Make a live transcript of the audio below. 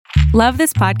Love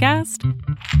this podcast?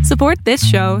 Support this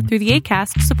show through the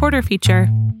Acast supporter feature.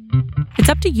 It's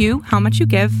up to you how much you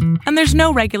give, and there's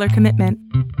no regular commitment.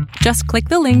 Just click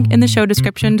the link in the show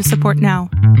description to support now.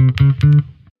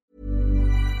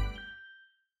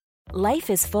 Life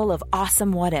is full of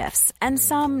awesome what-ifs, and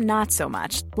some not so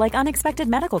much, like unexpected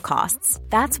medical costs.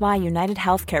 That's why United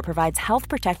Healthcare provides Health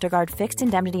Protector Guard fixed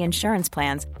indemnity insurance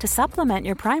plans to supplement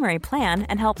your primary plan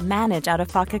and help manage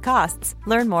out-of-pocket costs.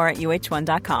 Learn more at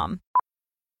uh1.com.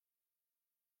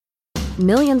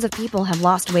 Millions of people have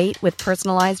lost weight with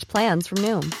personalized plans from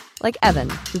Noom. Like Evan,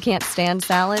 who can't stand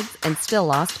salads and still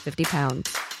lost 50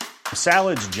 pounds.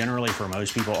 Salads generally for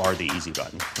most people are the easy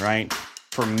button, right?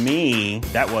 For me,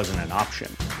 that wasn't an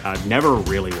option. I never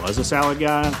really was a salad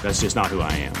guy. That's just not who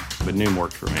I am. But Noom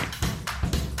worked for me.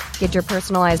 Get your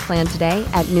personalized plan today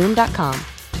at Noom.com.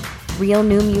 Real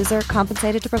Noom user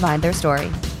compensated to provide their story.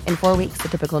 In 4 weeks, the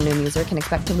typical Noom user can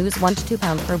expect to lose 1 to 2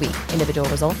 pounds per week. Individual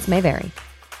results may vary.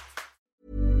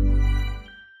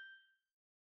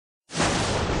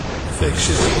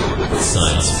 Fiction,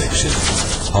 science fiction,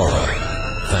 horror,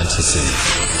 fantasy,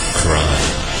 crime,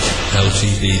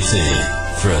 LGBT,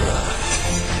 thriller.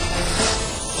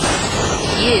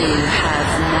 You have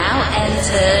now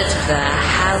entered the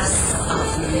House of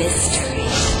Mystery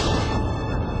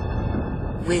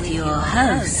with your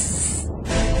hosts,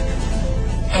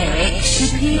 Eric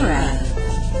Shapiro,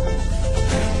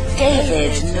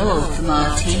 David North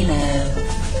Martino,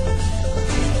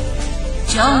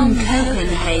 John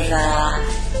Copenhaver,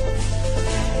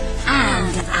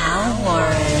 and Al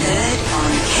Warren. Heard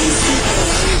on KCAA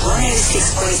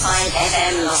 106.5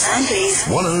 FM Los Angeles,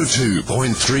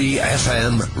 102.3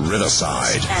 FM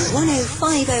Riverside, and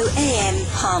 105.0 AM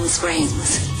Palm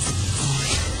Springs.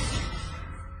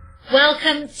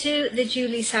 Welcome to the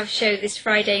Julie South Show this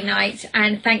Friday night,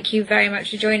 and thank you very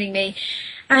much for joining me.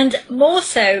 And more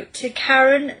so to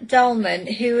Karen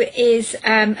Dahlman, who is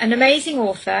an amazing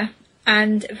author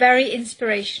and very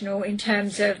inspirational in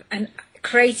terms of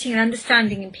creating an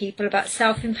understanding in people about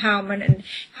self-empowerment and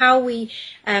how we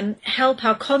help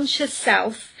our conscious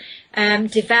self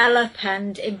develop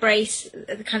and embrace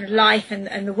the kind of life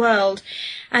and the world.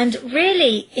 And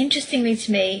really, interestingly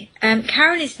to me,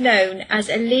 Karen is known as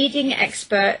a leading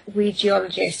expert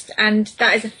Ouijaologist, and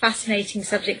that is a fascinating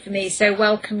subject for me. So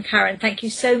welcome, Karen. Thank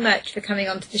you so much for coming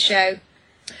onto the show.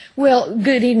 Well,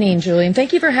 good evening, Julie, and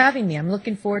thank you for having me. I'm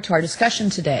looking forward to our discussion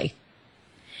today.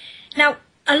 Now,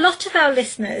 a lot of our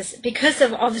listeners, because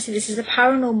of obviously this is a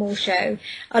paranormal show,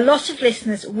 a lot of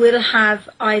listeners will have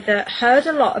either heard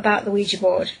a lot about the Ouija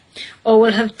board or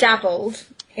will have dabbled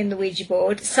in the Ouija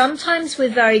board, sometimes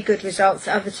with very good results,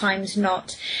 other times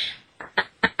not.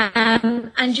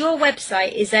 And your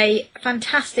website is a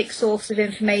fantastic source of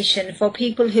information for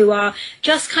people who are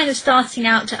just kind of starting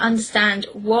out to understand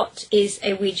what is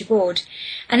a Ouija board.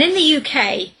 And in the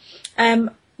UK,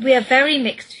 we have very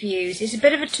mixed views. It's a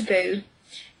bit of a taboo,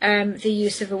 the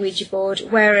use of a Ouija board,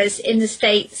 whereas in the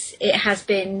States it has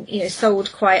been,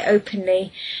 sold quite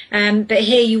openly. But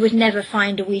here you would never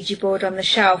find a Ouija board on the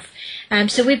shelf.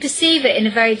 So we perceive it in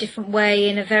a very different way,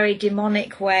 in a very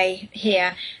demonic way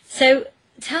here. So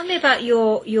tell me about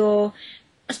your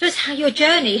I suppose, how your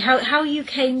journey, how you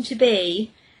came to be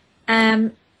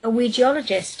a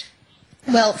Ouijaologist.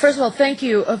 Well, first of all, thank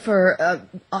you for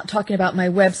talking about my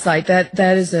website.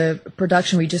 That is a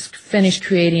production we just finished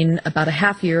creating about a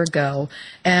half year ago,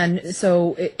 and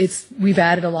so we've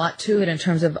added a lot to it in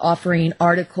terms of offering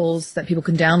articles that people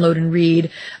can download and read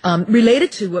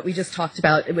related to what we just talked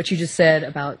about, what you just said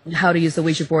about how to use the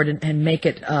Ouija board and make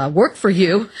it work for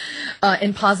you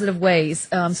in positive ways.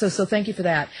 So thank you for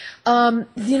that.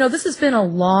 This has been a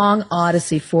long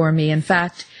odyssey for me. In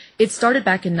fact, it started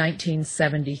back in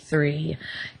 1973,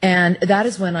 and that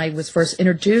is when I was first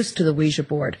introduced to the Ouija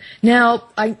board. Now,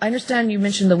 I understand you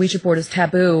mentioned the Ouija board is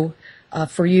taboo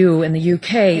for you in the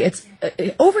UK. It's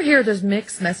over here, there's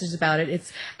mixed messages about it.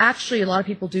 It's actually, a lot of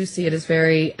people do see it as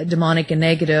very demonic and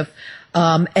negative,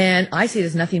 and I see it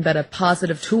as nothing but a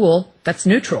positive tool that's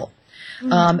neutral.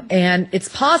 And it's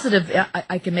positive.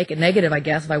 I can make it negative, I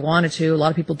guess, if I wanted to. A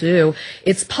lot of people do.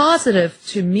 It's positive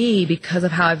to me because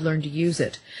of how I've learned to use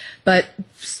it. But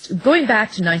going back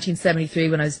to 1973,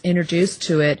 when I was introduced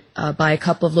to it by a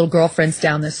couple of little girlfriends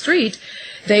down the street,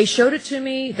 they showed it to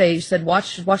me. They said,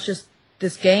 watch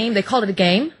this game. They called it a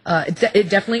game. It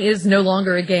definitely is no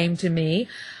longer a game to me.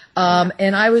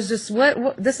 And I was just,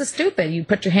 what, this is stupid. You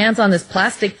put your hands on this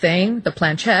plastic thing, the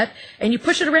planchette, and you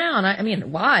push it around. I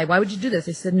mean, why? Why would you do this?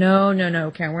 They said,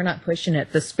 no, Karen, we're not pushing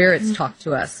it. The spirits talk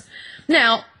to us.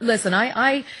 Now, listen,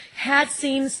 I had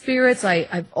seen spirits.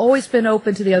 I've always been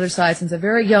open to the other side since a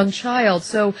very young child,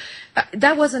 so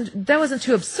that wasn't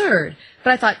too absurd.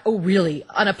 But I thought, oh, really?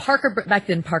 On a back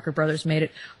then Parker Brothers made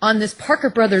it. On this Parker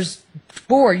Brothers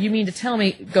board, you mean to tell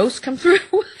me ghosts come through?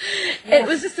 It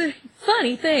was just a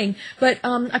funny thing. But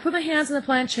I put my hands on the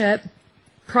planchette,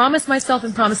 promised myself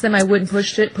and promised them I wouldn't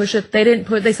push it.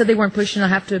 They said they weren't pushing. I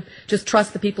have to just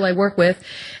trust the people I work with.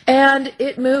 And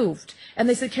it moved. And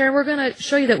they said, Karen, we're going to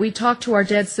show you that we talked to our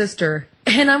dead sister.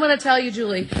 And I'm going to tell you,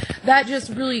 Julie, that just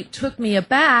really took me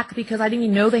aback because I didn't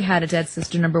even know they had a dead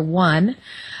sister, number one.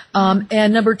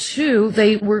 And number two,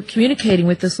 they were communicating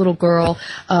with this little girl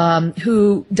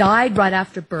who died right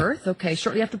after birth. Okay,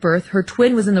 shortly after birth. Her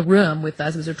twin was in the room with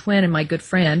us. It was her twin and my good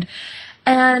friend.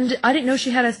 And I didn't know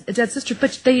she had a dead sister.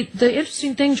 But the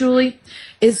interesting thing, Julie,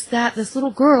 is that this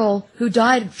little girl who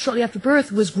died shortly after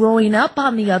birth was growing up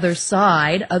on the other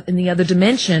side, in the other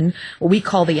dimension, what we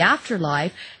call the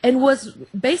afterlife, and was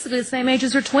basically the same age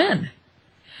as her twin.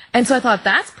 And so I thought,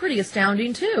 that's pretty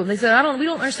astounding, too. They said, we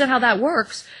don't understand how that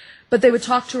works. But they would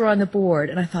talk to her on the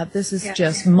board. And I thought, this is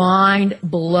just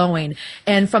mind-blowing.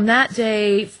 And from that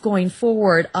day going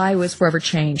forward, I was forever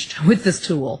changed with this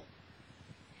tool.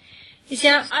 You see,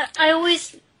 I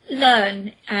always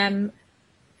learn when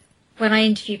I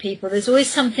interview people. There's always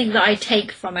something that I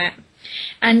take from it.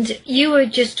 And you were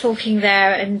just talking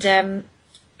there, and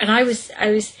I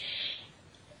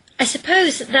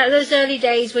suppose that those early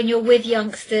days when you're with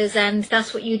youngsters and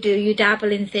that's what you do, you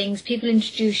dabble in things, people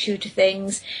introduce you to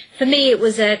things. For me, it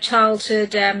was a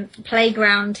childhood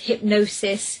playground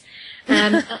hypnosis,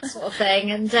 that sort of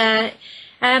thing. And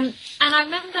I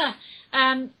remember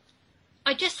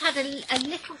I just had a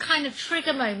little kind of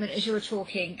trigger moment as you were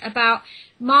talking about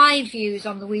my views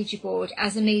on the Ouija board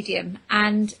as a medium.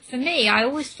 And for me, I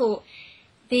always thought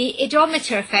the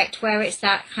odometer effect, where it's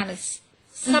that kind of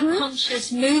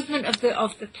subconscious movement of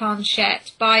the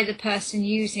planchette by the person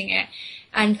using it,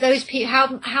 and those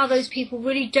how those people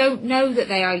really don't know that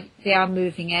they are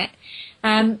moving it,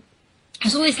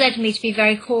 has always led me to be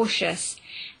very cautious.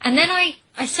 And then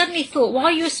I suddenly thought,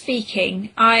 while you were speaking,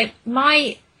 I'm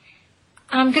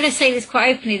going to say this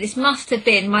quite openly, this must have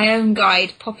been my own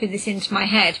guide popping this into my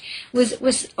head,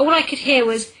 was all I could hear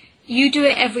was, you do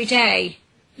it every day.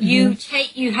 You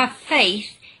have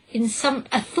faith in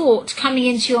a thought coming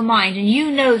into your mind, and you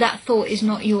know that thought is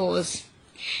not yours.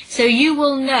 So you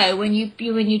will know when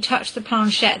you touch the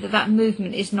planchette that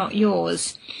movement is not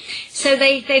yours. So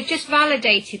they've just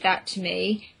validated that to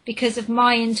me because of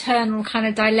my internal kind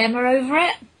of dilemma over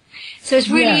it. So it's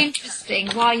really interesting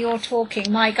while you're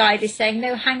talking, my guide is saying,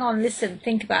 no, hang on, listen,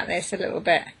 think about this a little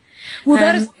bit. Well,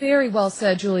 that is very well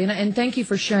said, Julie, and thank you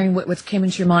for sharing what came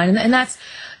into your mind. And that's,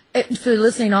 for the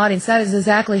listening audience, that is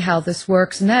exactly how this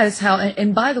works. And that is how,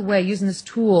 and by the way, using this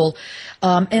tool,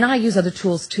 and I use other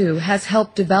tools too, has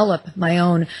helped develop my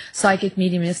own psychic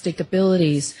mediumistic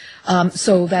abilities,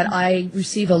 so that I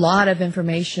receive a lot of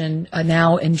information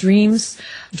now in dreams,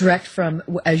 direct from,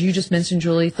 as you just mentioned,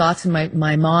 Julie, thoughts in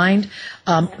my mind,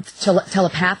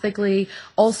 telepathically,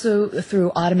 also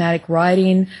through automatic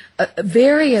writing,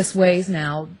 various ways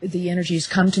now the energies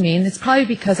come to me, and it's probably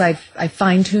because I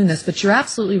fine-tuned this, but you're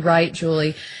absolutely right,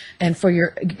 Julie, and for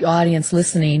your audience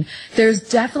listening, there's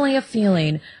definitely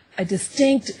a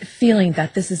distinct feeling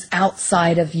that this is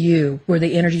outside of you, where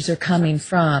the energies are coming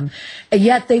from. And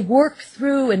yet they work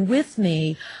through and with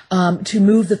me to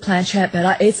move the planchette,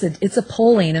 but it's a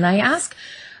pulling. And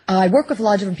I work with a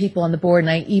lot of different people on the board,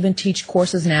 and I even teach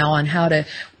courses now on how to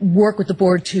work with the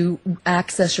board to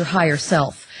access your higher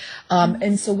self.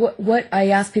 And so what I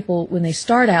ask people when they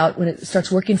start out, when it starts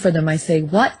working for them, I say,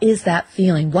 what is that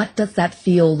feeling? What does that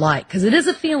feel like? Because it is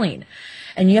a feeling.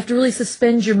 And you have to really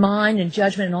suspend your mind and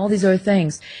judgment and all these other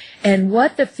things. And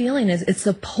what the feeling is, it's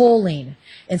a pulling.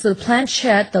 And so the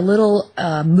planchette, the little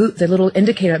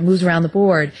indicator that moves around the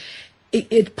board,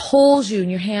 it pulls you,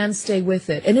 and your hands stay with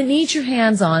it. And it needs your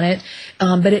hands on it,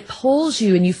 but it pulls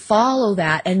you, and you follow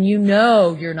that, and you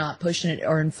know you're not pushing it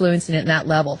or influencing it in that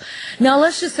level. Now,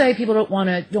 let's just say people don't want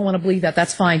to believe that.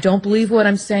 That's fine. Don't believe what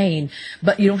I'm saying,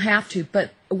 but you don't have to.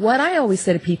 But what I always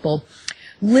say to people,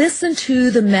 listen to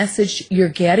the message you're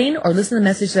getting, or listen to the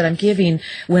message that I'm giving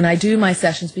when I do my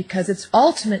sessions, because it's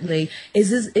ultimately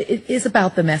it is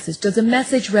about the message. Does the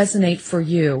message resonate for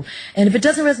you? And if it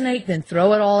doesn't resonate, then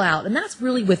throw it all out. And that's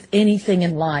really with anything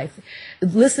in life.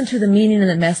 listen to the meaning of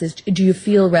the message. Do you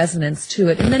feel resonance to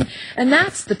it? And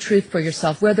that's the truth for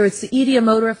yourself. Whether it's the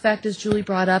ideomotor effect, as Julie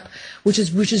brought up, which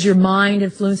is your mind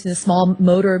influencing the small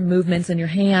motor movements in your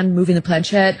hand, moving the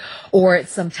planchette, or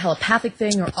it's some telepathic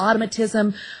thing, or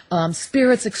automatism,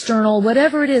 spirits external,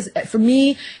 whatever it is. For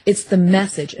me, it's the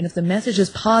message. And if the message is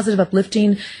positive,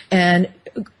 uplifting, and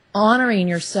honoring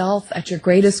yourself at your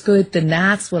greatest good, then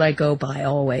that's what I go by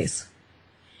always.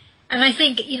 And I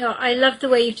think, I love the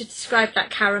way you've described that,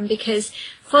 Karen, because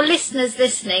for listeners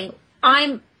listening,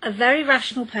 I'm a very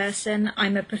rational person.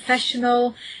 I'm a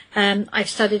professional. I've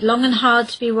studied long and hard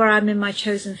to be where I'm in my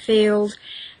chosen field.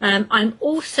 I'm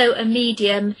also a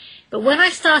medium. But when I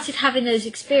started having those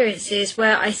experiences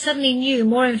where I suddenly knew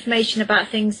more information about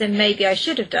things than maybe I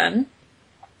should have done,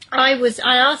 I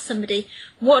asked somebody,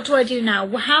 what do I do now?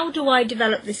 How do I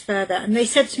develop this further? And they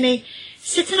said to me,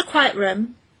 sit in a quiet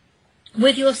room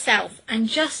with yourself and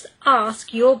just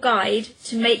ask your guide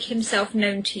to make himself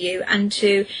known to you and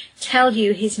to tell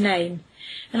you his name.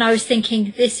 And I was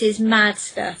thinking, this is mad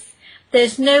stuff.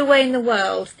 There's no way in the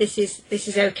world this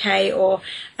is okay, or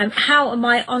how am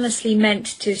I honestly meant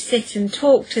to sit and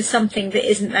talk to something that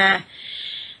isn't there?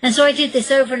 And so I did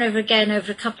this over and over again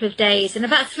over a couple of days. And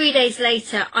about 3 days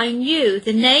later, I knew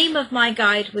the name of my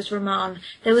guide was Ramon.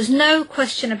 There was no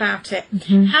question about it.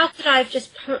 Mm-hmm. How could I have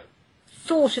just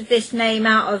thought of this name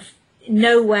out of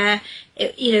nowhere?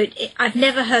 I've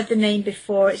never heard the name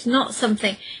before. It's not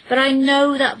something. But I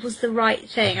know that was the right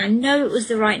thing. I know it was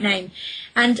the right name.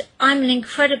 And I'm an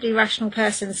incredibly rational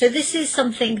person. So this is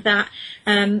something that...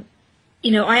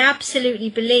 I absolutely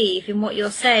believe in what you're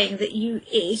saying, that it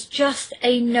is just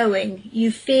a knowing.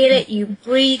 You feel it, you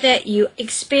breathe it, you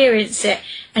experience it,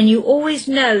 and you always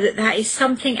know that that is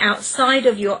something outside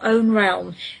of your own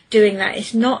realm doing that.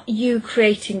 It's not you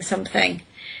creating something.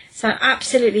 So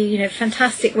absolutely,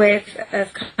 fantastic way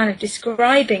of kind of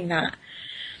describing that.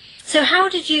 So how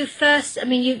did you first,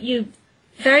 you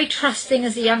very trusting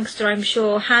as a youngster, I'm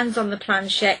sure, hands on the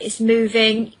planchette, it's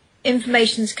moving,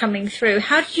 information's coming through.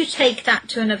 How did you take that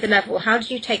to another level? How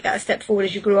did you take that a step forward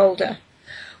as you grew older?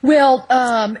 Well,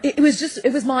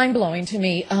 it was mind-blowing to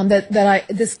me that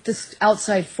this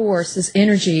outside force, this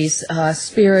energies,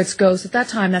 spirits, ghosts. At that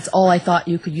time, that's all I thought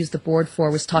you could use the board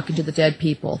for, was talking to the dead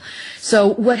people.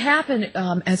 So what happened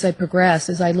as I progressed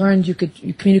is I learned you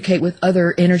communicate with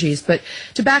other energies. But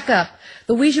to back up,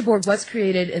 the Ouija board was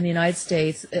created in the United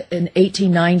States in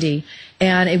 1890,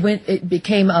 and it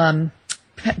became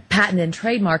patent and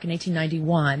trademark in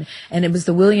 1891, and it was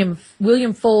the William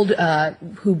Fuld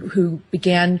who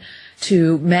began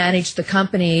to manage the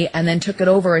company and then took it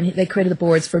over, and they created the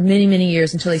boards for many, many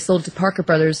years until they sold it to Parker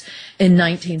Brothers in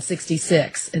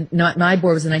 1966. And my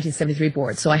board was a 1973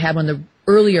 board, so I had one of the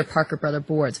earlier Parker Brother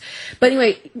boards. But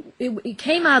anyway, it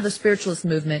came out of the spiritualist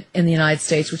movement in the United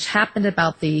States, which happened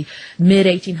about the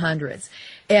mid-1800s.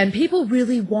 And people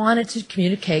really wanted to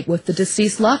communicate with the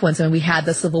deceased loved ones. And we had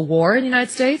the Civil War in the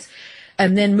United States,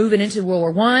 and then moving into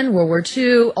World War I, World War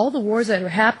II, all the wars that were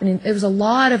happening, there was a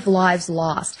lot of lives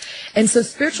lost. And so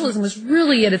spiritualism was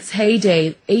really at its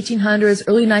heyday, 1800s,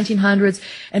 early 1900s,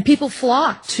 and people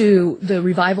flocked to the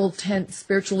revival tent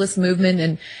spiritualist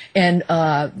movement and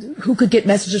who could get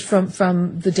messages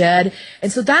from the dead.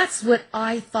 And so that's what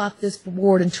I thought this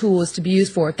board and tool was to be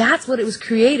used for. That's what it was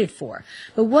created for.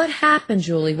 But what happened,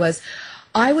 Julie, was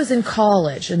I was in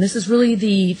college, and this is really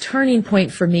the turning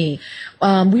point for me.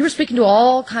 We were speaking to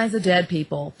all kinds of dead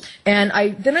people, and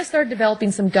then I started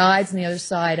developing some guides on the other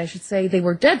side. I should say they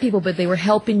were dead people, but they were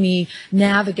helping me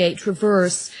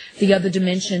traverse the other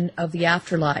dimension of the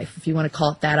afterlife, if you want to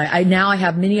call it that. I now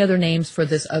have many other names for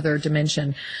this other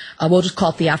dimension. We'll just call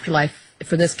it the afterlife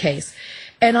for this case.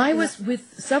 And I was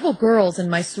with several girls in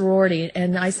my sorority,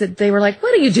 and they were like,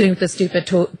 "What are you doing with this stupid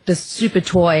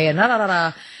toy?" And da da da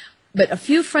da. But a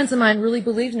few friends of mine really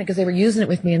believed in it because they were using it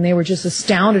with me, and they were just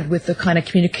astounded with the kind of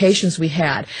communications we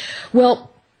had.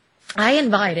 Well, I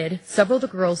invited several of the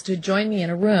girls to join me in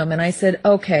a room, and I said,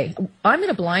 okay, I'm going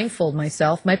to blindfold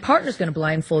myself. My partner's going to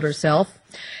blindfold herself,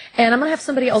 and I'm going to have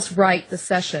somebody else write the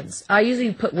sessions. I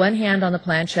usually put one hand on the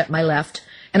planchette, my left,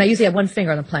 and I usually have one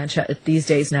finger on the planchette these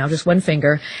days now, just one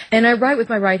finger, and I write with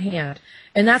my right hand.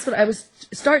 And that's what I was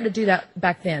starting to do that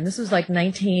back then. This was like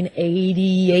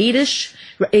 1988-ish,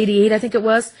 88 I think it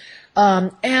was.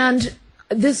 And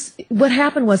what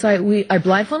happened was I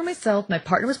blindfolded myself, my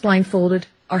partner was blindfolded,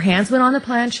 our hands went on the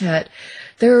planchette.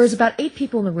 There was about 8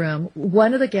 people in the room.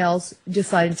 One of the gals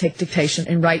decided to take dictation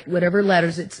and write whatever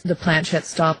letters the planchette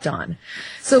stopped on.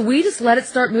 So we just let it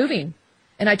start moving.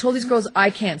 And I told these girls, I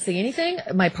can't see anything.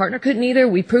 My partner couldn't either.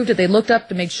 We proved it. They looked up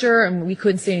to make sure, and we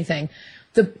couldn't see anything.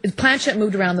 the planchette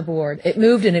moved around the board. It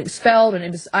moved and it was spelled and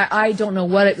it was, I don't know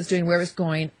what it was doing, where it was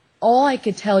going. All I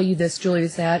could tell you this, Julie,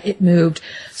 is that it moved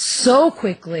so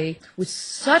quickly with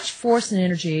such force and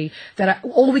energy that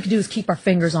all we could do was keep our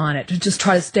fingers on it to just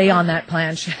try to stay on that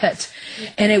planchette.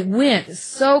 And it went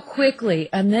so quickly,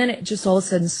 and then it just all of a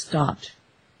sudden stopped.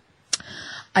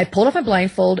 I pulled off my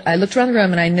blindfold. I looked around the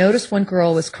room, and I noticed one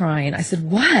girl was crying. I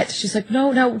said, "What?" She's like,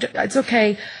 No, it's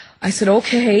okay." I said,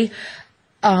 "Okay."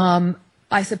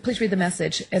 I said, "Please read the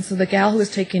message." And so the gal who was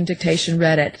taking dictation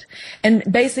read it. And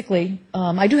basically,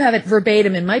 I do have it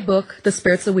verbatim in my book, The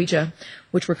Spirits of Ouija,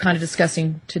 which we're kind of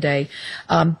discussing today.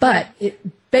 But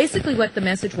basically what the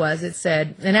message was, it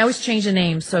said, and I always change the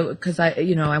name, so, because I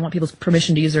want people's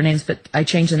permission to use their names, but I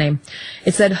changed the name.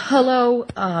 It said, hello,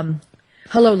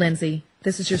 Lindsay.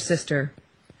 This is your sister.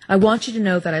 I want you to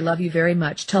know that I love you very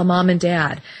much. Tell Mom and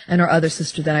Dad and our other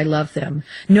sister that I love them.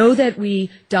 Know that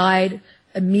we died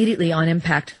immediately on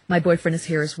impact. My boyfriend is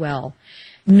here as well.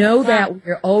 Know that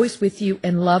we're always with you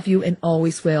and love you and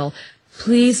always will.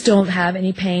 Please don't have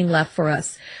any pain left for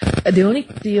us. The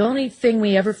only thing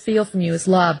we ever feel from you is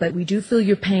love, but we do feel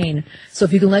your pain. So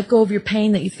if you can let go of your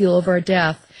pain that you feel over our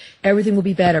death, everything will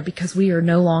be better, because we are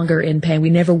no longer in pain. We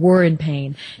never were in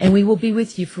pain. And we will be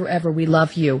with you forever. We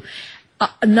love you.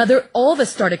 All of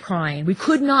us started crying. We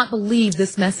could not believe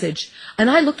this message. And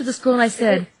I looked at this girl and I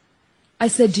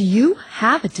said, "Do you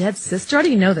have a dead sister?" I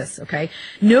didn't even know this, okay?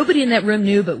 Nobody in that room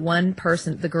knew but one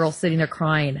person, the girl sitting there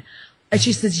crying. And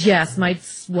she says, "Yes,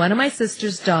 one of my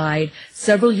sisters died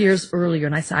several years earlier."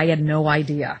 And I said, "I had no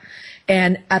idea."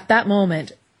 And at that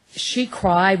moment, she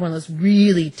cried one of those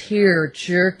really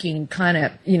tear-jerking kind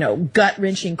of,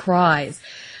 gut-wrenching cries.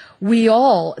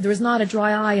 There was not a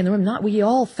dry eye in the room. We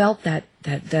all felt that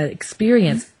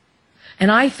experience.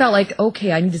 And I felt like,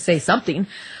 okay, I need to say something.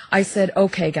 I said,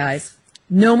 "Okay, guys,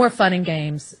 no more fun and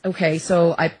games. Okay,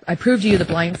 so I proved to you the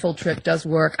blindfold trick does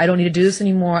work. I don't need to do this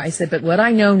anymore." I said, "But what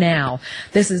I know now,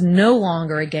 this is no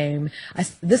longer a game.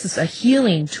 This is a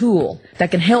healing tool that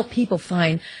can help people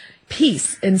find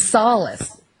peace and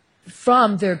solace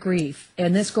from their grief."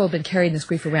 And this girl had been carrying this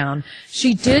grief around.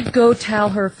 She did go tell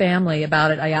her family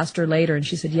about it. I asked her later, and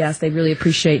she said, "Yes, they really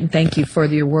appreciate and thank you for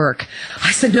your work."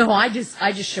 I said, "No, I just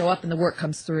show up and the work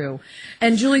comes through."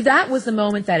 And Julie, that was the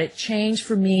moment that it changed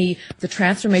for me, the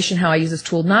transformation, how I use this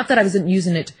tool. Not that I wasn't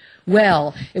using it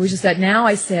well. It was just that now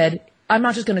I said, I'm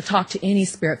not just going to talk to any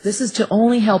spirit. This is to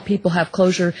only help people have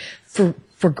closure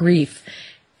for grief.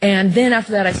 And then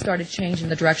after that, I started changing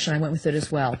the direction I went with it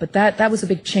as well. But that was a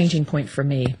big changing point for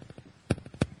me.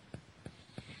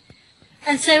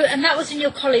 And that was in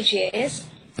your college years?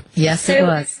 Yes, it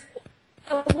was.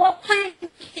 At what point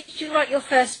did you write your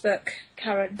first book,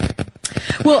 Karen?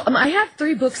 Well, I have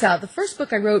 3 books out. The first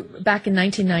book I wrote back in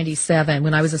 1997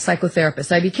 when I was a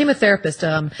psychotherapist. I became a therapist.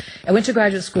 I went to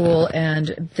graduate school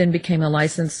and then became a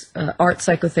licensed art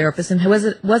psychotherapist, and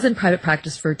was in private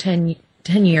practice for 10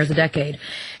 years, a decade.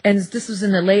 And this was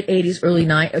in the late 80s,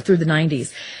 through the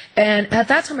 90s. And at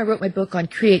that time, I wrote my book on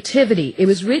creativity. It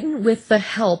was written with the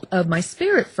help of my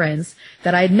spirit friends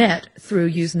that I had met through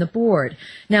using the board.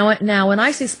 Now, when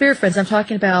I say spirit friends, I'm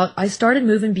talking about I started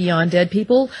moving beyond dead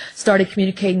people, started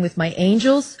communicating with my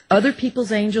angels, other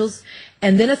people's angels,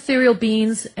 and then ethereal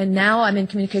beings, and now I'm in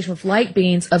communication with light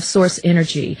beings of source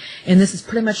energy. And this is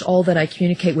pretty much all that I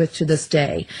communicate with to this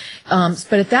day.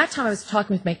 But at that time, I was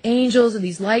talking with my angels and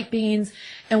these light beings,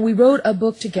 and we wrote a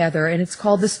book together, and it's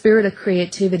called The Spirit of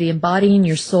Creativity, Embodying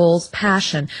Your Soul's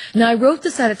Passion. Now, I wrote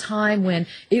this at a time when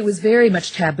it was very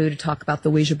much taboo to talk about the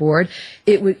Ouija board.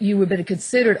 You would have been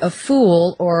considered a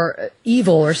fool or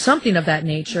evil or something of that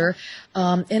nature.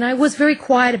 And I was very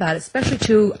quiet about it, especially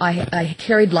too, I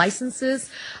carried licenses.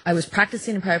 I was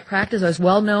practicing in private practice. I was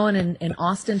well known in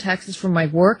Austin, Texas for my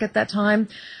work at that time.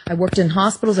 I worked in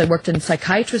hospitals. I worked in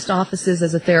psychiatrist offices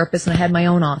as a therapist, and I had my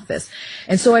own office.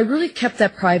 And so I really kept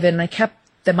that private, and I kept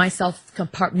myself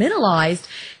compartmentalized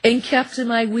and kept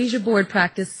my Ouija board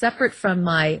practice separate from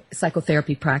my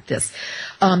psychotherapy practice.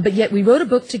 But yet we wrote a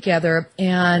book together,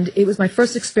 and it was my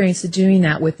first experience of doing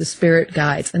that with the spirit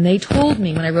guides. And they told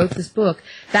me when I wrote this book,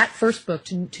 that first book,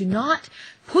 to not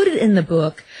put it in the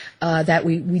book that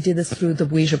we did this through the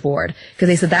Ouija board, because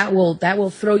they said that will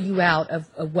throw you out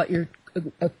of what you're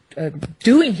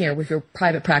doing here with your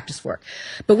private practice work.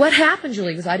 But what happened,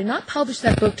 Julie, was I did not publish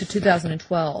that book to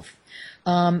 2012.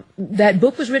 That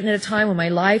book was written at a time when my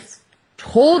life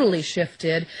totally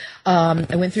shifted.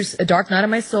 I went through a dark night of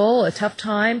my soul, a tough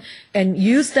time, and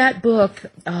used that book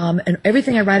and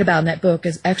everything I write about in that book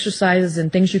as exercises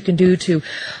and things you can do to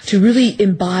really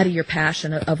embody your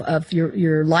passion of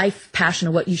your life passion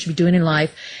of what you should be doing in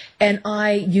life. And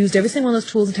I used every single one of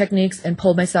those tools and techniques and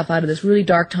pulled myself out of this really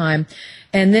dark time.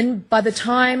 And then by the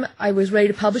time I was ready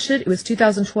to publish it, it was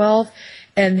 2012.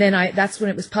 And then that's when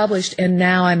it was published, and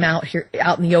now I'm out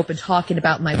in the open talking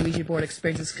about my Ouija board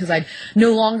experiences, because I'm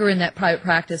no longer in that private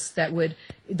practice that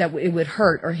it would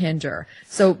hurt or hinder.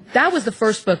 So that was the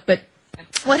first book. But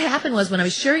what happened was, when I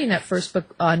was sharing that first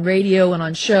book on radio and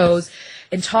on shows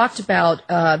and talked about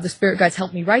the spirit guides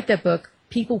helped me write that book,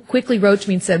 people quickly wrote to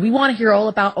me and said, we want to hear all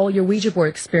about all your Ouija board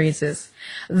experiences.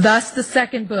 Thus, the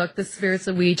second book, The Spirits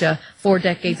of Ouija, 4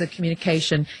 Decades of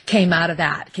Communication, came out of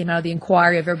that, came out of the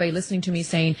inquiry of everybody listening to me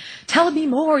saying, tell me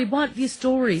more, we want these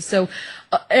stories. So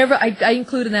I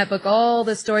include in that book all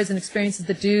the stories and experiences,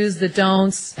 the do's, the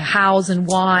don'ts, the hows and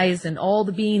whys, and all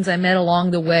the beings I met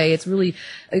along the way. It's really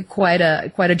quite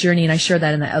a journey, and I share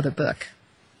that in that other book.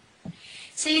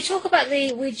 So you talk about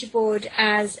the Ouija board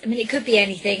as, I mean, it could be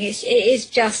anything. It is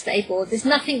just a board. There's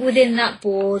nothing within that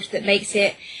board that makes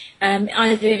it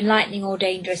either enlightening or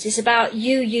dangerous. It's about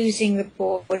you using the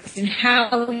board and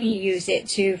how you use it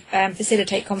to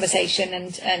facilitate conversation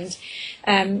and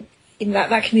in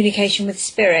that communication with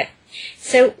spirit.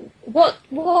 So what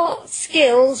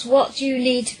skills, what do you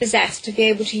need to possess to be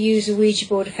able to use a Ouija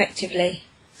board effectively?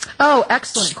 Oh,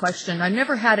 excellent question. I've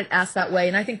never had it asked that way,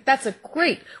 and I think that's a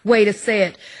great way to say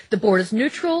it. The board is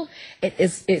neutral.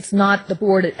 It's not the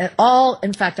board at all.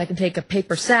 In fact, I can take a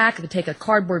paper sack, I can take a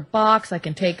cardboard box, I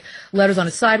can take letters on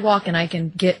a sidewalk, and I can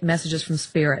get messages from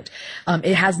spirit.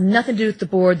 It has nothing to do with the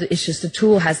board. It's just a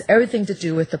tool. It has everything to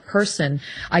do with the person.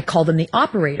 I call them the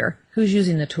operator who's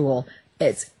using the tool.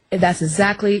 That's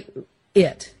exactly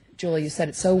it. Julie, you said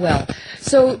it so well.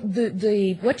 So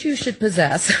the what you should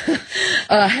possess,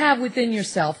 have within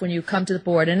yourself when you come to the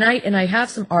board, and I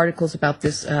have some articles about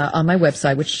this on my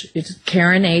website, which is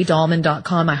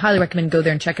KarenADahlman.com. I highly recommend go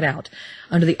there and check it out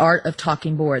under the Art of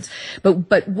Talking Boards.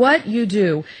 But what you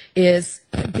do is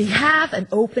have an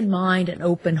open mind and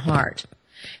open heart.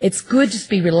 It's good to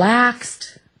be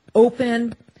relaxed,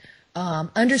 open,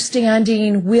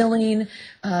 understanding, willing,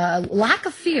 lack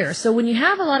of fear. So when you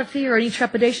have a lot of fear or any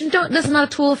trepidation, this is not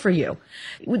a tool for you.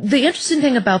 The interesting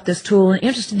thing about this tool, and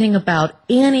interesting thing about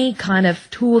any kind of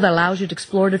tool that allows you to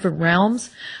explore different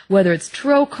realms, whether it's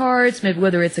tarot cards, maybe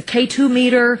whether it's a K2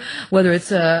 meter, whether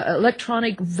it's a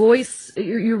electronic voice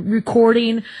you're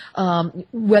recording,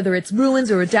 whether it's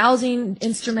ruins or a dowsing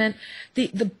instrument,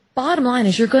 the bottom line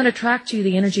is you're going to attract to you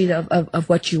the energy of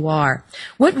what you are.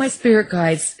 What my spirit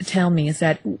guides tell me is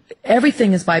that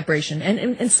everything is vibration,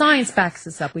 and science backs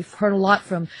this up. We've heard a lot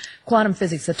from quantum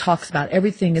physics that talks about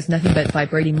everything is nothing but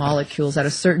vibrating molecules at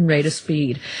a certain rate of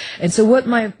speed. And so what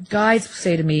my guides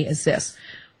say to me is this: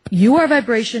 you are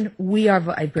vibration, we are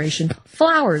vibration,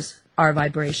 flowers are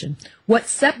vibration. What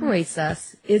separates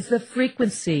us is the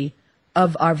frequency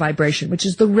of our vibration, which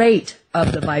is the rate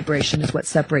of the vibration is what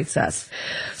separates us.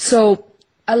 So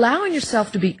allowing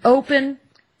yourself to be open,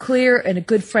 clear, and a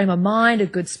good frame of mind, a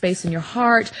good space in your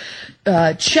heart,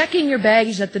 checking your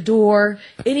baggage at the door,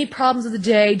 any problems of the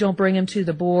day, don't bring them to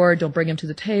the board, don't bring them to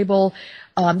the table,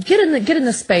 get in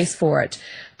the space for it.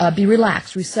 Be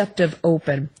relaxed, receptive,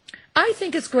 open. I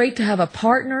think it's great to have a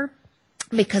partner,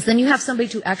 because then you have somebody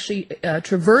to actually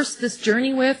traverse this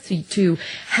journey with, to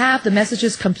have the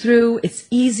messages come through. It's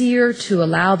easier to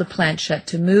allow the planchette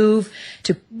to move,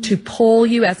 to pull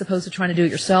you, as opposed to trying to do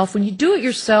it yourself. When you do it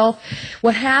yourself,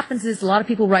 what happens is a lot of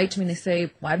people write to me and they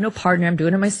say, well, I have no partner, I'm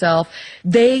doing it myself.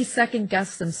 They second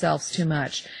guess themselves too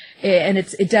much. And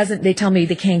they tell me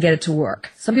they can't get it to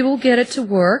work. Some people get it to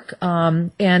work,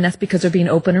 and that's because they're being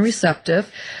open and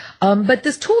receptive. But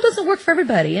this tool doesn't work for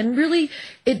everybody, and really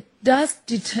it does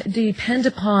depend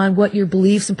upon what your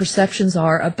beliefs and perceptions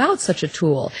are about such a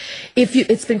tool. If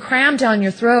it's been crammed down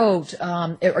your throat,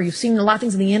 or you've seen a lot of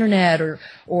things on the internet,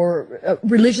 or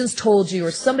religion's told you,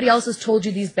 or somebody else has told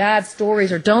you these bad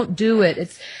stories, or don't do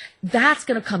it, that's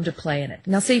going to come to play in it.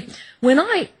 Now, see, when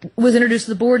I was introduced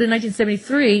to the board in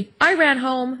 1973, I ran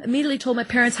home, immediately told my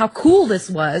parents how cool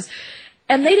this was.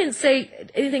 And they didn't say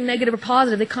anything negative or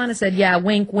positive. They kind of said, yeah,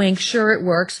 wink, wink, sure, it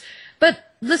works. But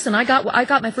listen, I got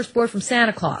my first board from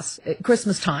Santa Claus at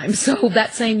Christmas time, so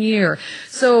that same year.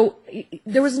 So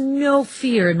there was no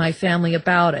fear in my family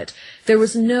about it. There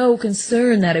was no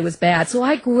concern that it was bad. So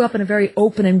I grew up in a very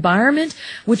open environment,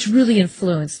 which really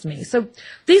influenced me. So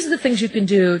these are the things you can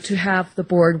do to have the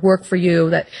board work for you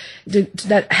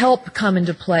that help come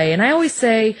into play. And I always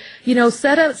say,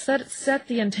 set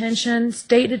the intention,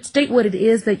 state what it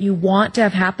is that you want to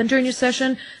have happen during your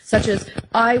session, such as,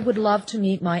 I would love to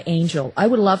meet my angel. I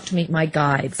would love to meet my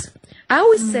guides. I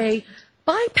always say,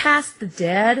 bypass the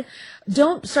dead.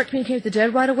 Don't start communicating with the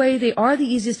dead right away. They are the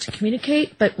easiest to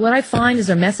communicate, but what I find is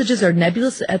their messages are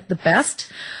nebulous at the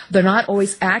best. They're not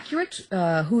always accurate.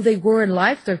 Who they were in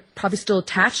life, they're probably still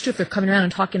attached to if they're coming around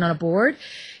and talking on a board.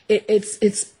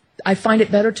 I find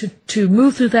it better to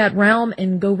move through that realm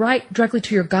and go right directly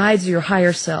to your guides or your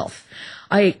higher self.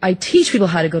 I teach people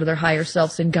how to go to their higher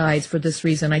selves and guides for this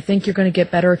reason. I think you're going to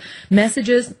get better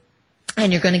messages,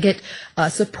 and you're going to get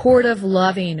supportive,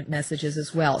 loving messages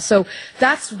as well. So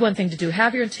that's one thing to do.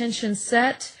 Have your intention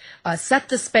set. Set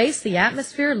the space, the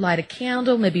atmosphere, light a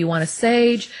candle, maybe you want a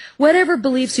sage, whatever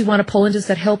beliefs you want to pull into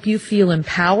that help you feel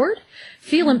empowered.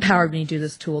 Feel empowered when you do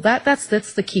this tool. That's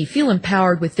the key. Feel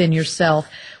empowered within yourself.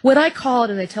 What I call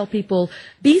it is I tell people,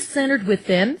 be centered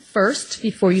within first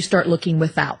before you start looking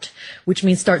without, which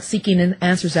means start seeking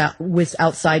answers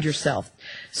outside yourself.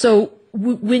 So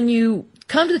when you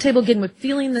come to the table again with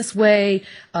feeling this way,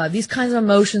 these kinds of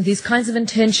emotions, these kinds of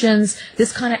intentions,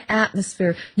 this kind of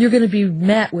atmosphere, you're going to be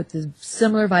met with the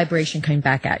similar vibration coming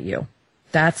back at you.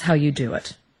 That's how you do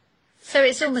it. So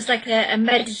it's almost like a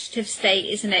meditative state,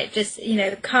 isn't it? Just,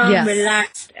 calm, yes.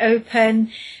 Relaxed,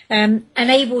 open, and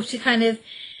able to kind of,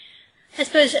 I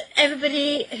suppose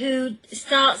everybody who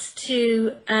starts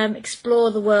to explore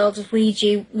the world of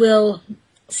Ouija will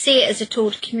see it as a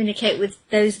tool to communicate with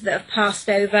those that have passed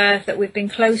over, that we've been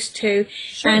close to.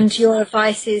 Sure. And your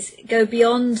advices go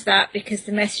beyond that because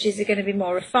the messages are going to be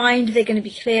more refined, they're going to be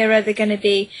clearer, they're going to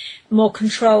be more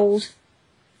controlled,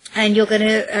 and you're going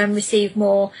to receive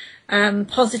more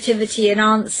positivity and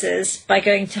answers by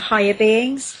going to higher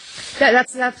beings.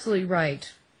 That's absolutely right.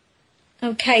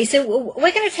 Okay, so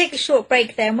we're going to take a short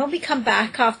break there, and when we come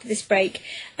back after this break,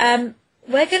 we're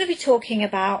going to be talking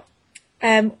about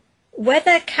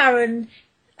whether Karen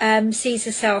sees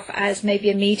herself as maybe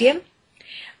a medium.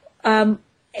 In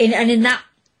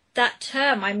that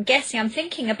term, I'm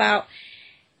thinking about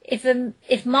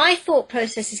if my thought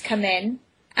processes come in,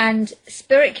 and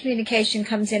spirit communication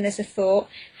comes in as a thought,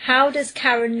 how does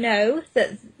Karen know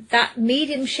that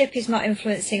mediumship is not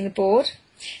influencing the board?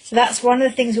 So that's one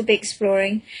of the things we'll be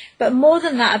exploring. But more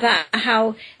than that, about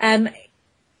how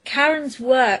Karen's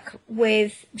work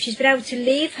she's been able to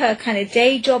leave her kind of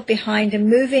day job behind and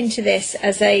move into this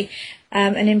as an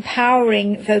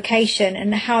empowering vocation,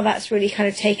 and how that's really kind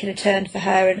of taken a turn for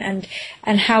her, and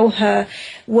how her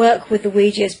work with the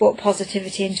Ouija has brought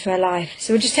positivity into her life.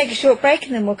 So we'll just take a short break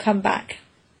and then we'll come back.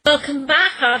 Welcome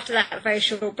back after that very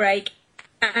short break.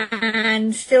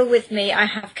 And still with me, I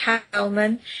have Karen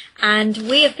Dahlman, and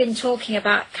we have been talking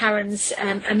about Karen's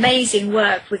amazing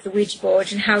work with the Ouija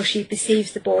board and how she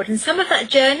perceives the board, and some of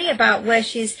that journey about where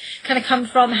she's kind of come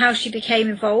from, how she became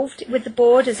involved with the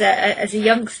board as a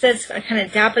youngster, kind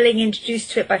of dabbling, introduced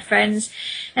to it by friends,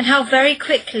 and how very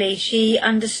quickly she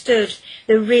understood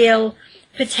the real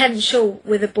potential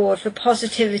with the board for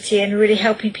positivity and really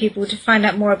helping people to find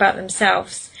out more about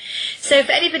themselves. So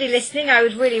for anybody listening, I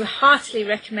would really heartily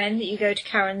recommend that you go to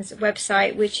Karen's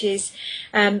website, which is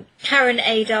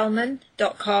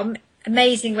KarenADahlman.com.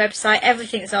 Amazing website,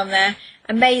 everything's on there,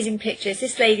 amazing pictures.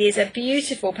 This lady is a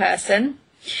beautiful person.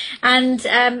 And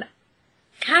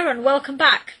Karen, welcome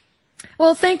back.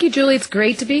 Well, thank you, Julie. It's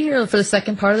great to be here for the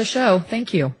second part of the show.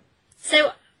 Thank you.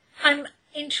 So I'm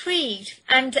intrigued,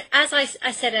 and as I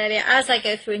said earlier, as I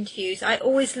go through interviews, I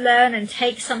always learn and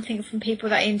take something from people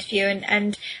that I interview,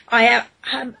 and I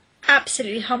am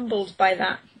absolutely humbled by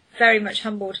that, very much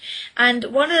humbled. And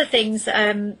one of the things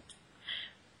I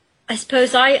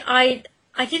suppose I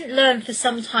didn't learn for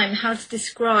some time how to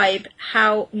describe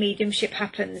how mediumship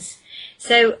happens.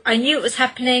 So I knew it was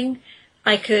happening.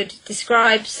 I could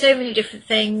describe so many different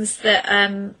things, that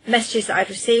messages that I'd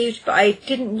received, but I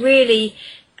didn't really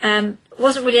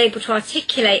wasn't really able to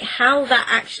articulate how that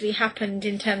actually happened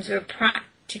in terms of a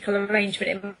practical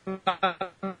arrangement in my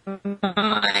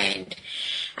mind.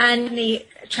 And it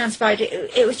transpired,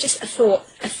 it was just a thought.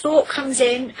 A thought comes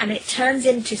in and it turns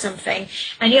into something,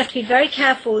 and you have to be very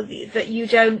careful that you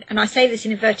don't, and I say this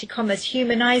in inverted commas,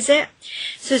 humanize it.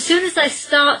 So as soon as I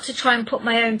start to try and put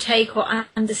my own take or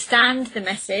understand the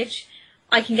message,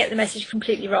 I can get the message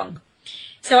completely wrong.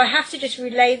 So I have to just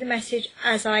relay the message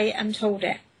as I am told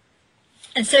it.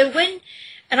 And so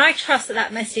and I trust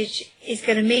that message is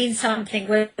going to mean something,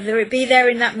 whether it be there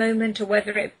in that moment or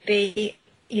whether it be,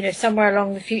 somewhere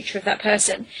along the future of that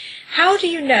person. How do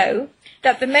you know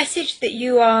that the message that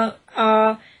you are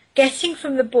getting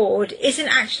from the board isn't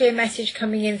actually a message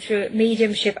coming in through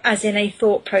mediumship, as in a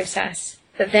thought process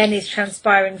that then is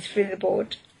transpiring through the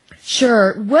board?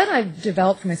 Sure. What I've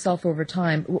developed for myself over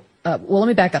time, well, let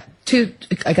me back up.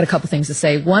 I got a couple things to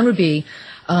say. One would be,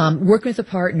 Working with a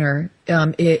partner,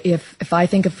 if I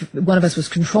think if one of us was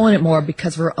controlling it more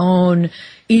because of our own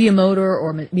ideomotor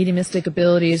or mediumistic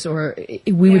abilities, or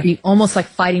we would be almost like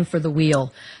fighting for the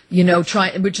wheel,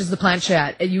 which is the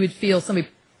planchette. And you would feel somebody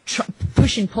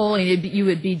pushing, pulling. You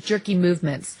would be jerky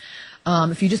movements.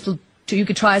 If you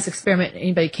could try this experiment,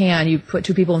 anybody can. You put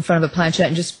two people in front of a planchette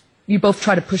and you both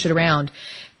try to push it around.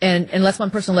 And unless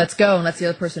one person lets go and lets the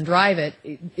other person drive it,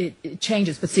 it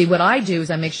changes. But see, what I do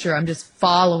is I make sure I'm just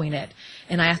following it.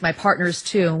 And I ask my partners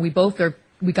too, and we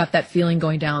got that feeling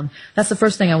going down. That's the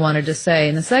first thing I wanted to say.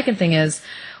 And the second thing is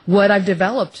how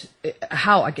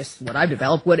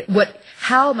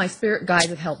my spirit guides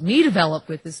have helped me develop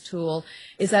with this tool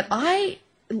is that I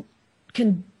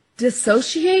can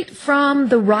dissociate from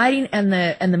the writing and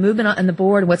the movement on the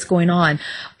board and what's going on.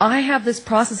 I have this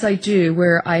process I do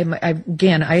where I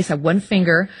just have one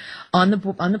finger on the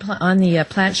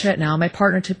planchette now. My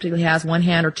partner typically has one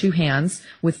hand or two hands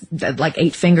with like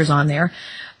 8 fingers on there.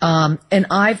 And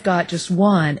I've got just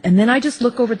one. And then I just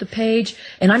look over at the page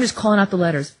and I'm just calling out the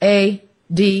letters A,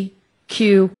 D,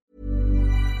 Q.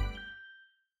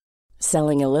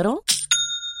 Selling a little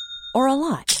or a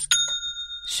lot?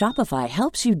 Shopify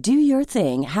helps you do your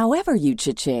thing however you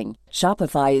cha-ching.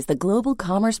 Shopify is the global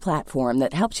commerce platform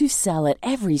that helps you sell at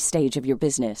every stage of your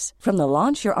business. From the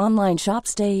launch your online shop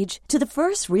stage to the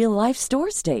first real-life store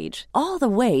stage, all the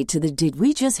way to the did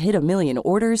we just hit a million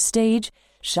orders stage.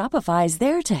 Shopify is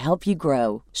there to help you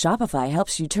grow. Shopify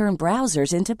helps you turn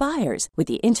browsers into buyers with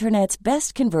the internet's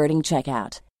best converting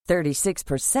checkout.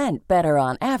 36% better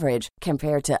on average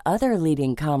compared to other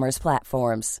leading commerce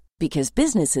platforms. Because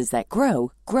businesses that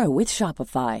grow, grow with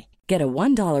Shopify. Get a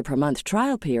 $1 per month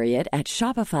trial period at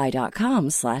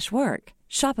shopify.com/work.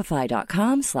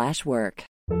 Shopify.com/work.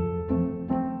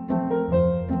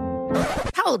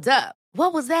 Hold up.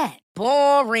 What was that?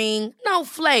 Boring. No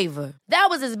flavor. That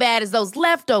was as bad as those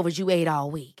leftovers you ate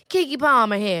all week. Keke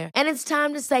Palmer here. And it's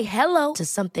time to say hello to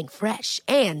something fresh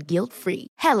and guilt-free.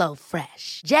 Hello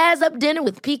Fresh. Jazz up dinner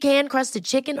with pecan-crusted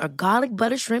chicken or garlic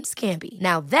butter shrimp scampi.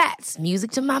 Now that's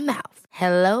music to my mouth.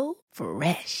 Hello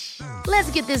Fresh.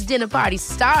 Let's get this dinner party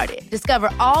started. Discover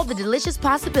all the delicious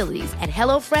possibilities at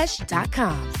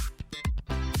HelloFresh.com.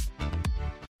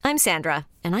 I'm Sandra,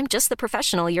 and I'm just the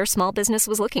professional your small business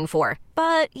was looking for.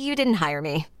 But you didn't hire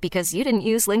me because you didn't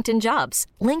use LinkedIn Jobs.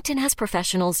 LinkedIn has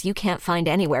professionals you can't find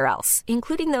anywhere else,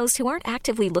 including those who aren't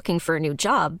actively looking for a new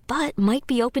job, but might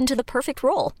be open to the perfect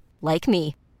role, like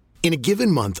me. In a given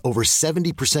month, over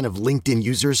 70% of LinkedIn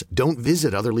users don't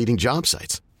visit other leading job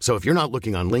sites. So if you're not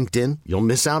looking on LinkedIn, you'll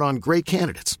miss out on great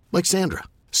candidates like Sandra.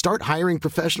 Start hiring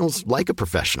professionals like a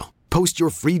professional. Post your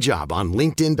free job on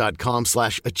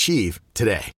linkedin.com/achieve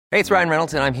today. Hey, it's Ryan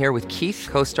Reynolds, and I'm here with Keith,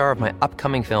 co-star of my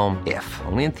upcoming film, If,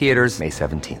 only in theaters May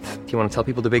 17th. Do you want to tell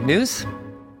people the big news?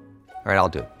 All right, I'll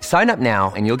do it. Sign up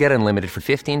now and you'll get unlimited for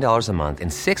 $15 a month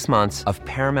and 6 months of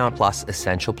Paramount Plus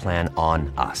Essential Plan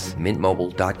on us.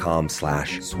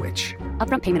 MintMobile.com/switch.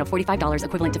 Upfront payment of $45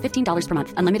 equivalent to $15 per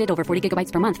month. Unlimited over 40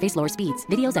 gigabytes per month. Face lower speeds.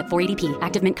 Videos at 480p.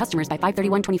 Active Mint customers by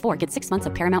 531.24 get 6 months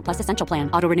of Paramount Plus Essential Plan.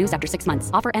 Auto renews after 6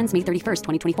 months. Offer ends May 31st,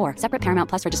 2024. Separate Paramount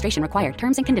Plus registration required.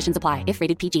 Terms and conditions apply if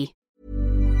rated PG.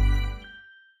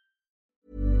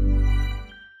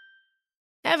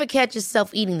 Ever catch yourself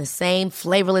eating the same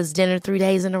flavorless dinner 3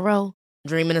 days in a row?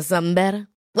 Dreaming of something better?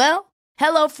 Well,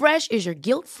 HelloFresh is your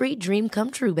guilt-free dream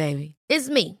come true, baby. It's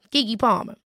me, Keke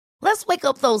Palmer. Let's wake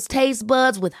up those taste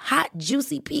buds with hot,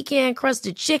 juicy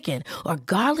pecan-crusted chicken or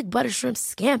garlic butter shrimp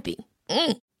scampi.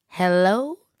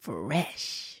 Hello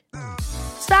Fresh.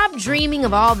 Stop dreaming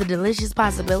of all the delicious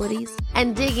possibilities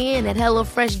and dig in at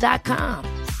HelloFresh.com.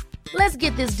 Let's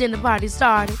get this dinner party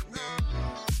started.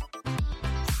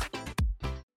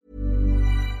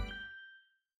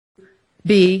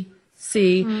 B,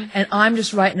 C, and I'm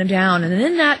just writing them down. And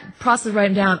in that process of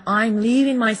writing down, I'm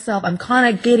leaving myself, I'm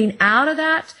kind of getting out of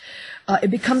that. It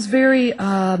becomes very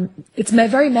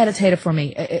meditative for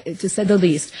me, to say the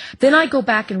least. Then I go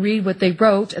back and read what they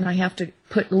wrote, and I have to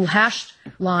put little hashed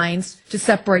lines to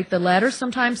separate the letters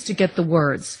sometimes to get the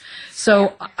words.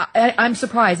 So I'm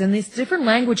surprised, and this different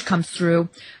language comes through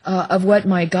of what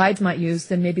my guides might use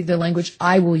than maybe the language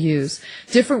I will use.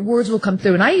 Different words will come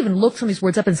through, and I even looked some of these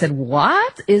words up and said,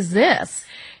 "What is this?"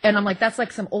 And I'm like, "That's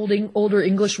like some older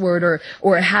English word,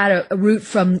 or it had a root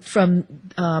from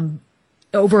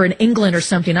over in England or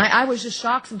something." I was just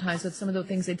shocked sometimes at some of the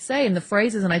things they'd say and the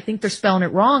phrases, and I think they're spelling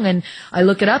it wrong, and I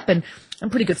look it up, and I'm a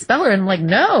pretty good speller, and I'm like,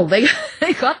 no, they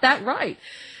got that right.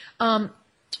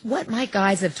 What my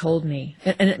guides have told me,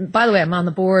 and by the way, I'm on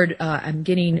the board, I'm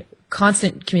getting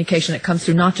constant communication that comes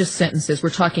through, not just sentences.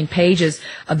 We're talking pages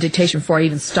of dictation before I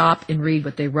even stop and read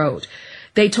what they wrote.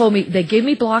 they told me, they gave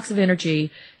me blocks of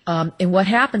energy. And what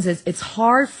happens is it's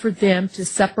hard for them to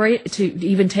separate, to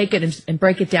even take it and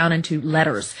break it down into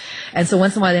letters. And so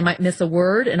once in a while they might miss a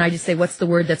word, and I just say, what's the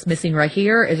word that's missing right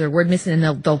here? Is there a word missing?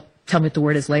 And they'll tell me what the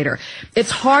word is later.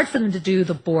 It's hard for them to do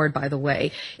the board, by the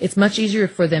way. It's much easier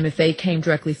for them if they came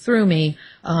directly through me,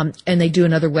 and they do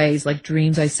in other ways, like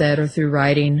dreams, I said, or through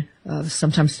writing,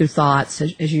 sometimes through thoughts,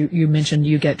 as you mentioned,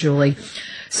 you get, Julie.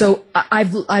 So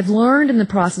I've learned in the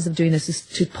process of doing this is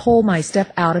to pull my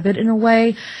step out of it in a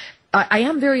way. I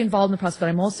am very involved in the process, but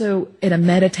I'm also in a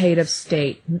meditative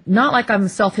state. Not like I'm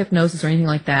self-hypnosis or anything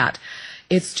like that.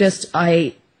 It's just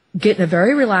I get in a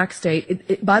very relaxed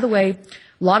state. By the way,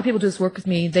 a lot of people do this work with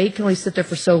me. They can only sit there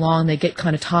for so long. They get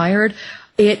kind of tired.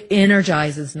 It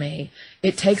energizes me.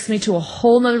 It takes me to a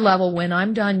whole nother level. When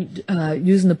I'm done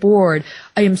using the board,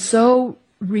 I am so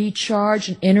recharged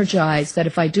and energized that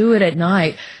if I do it at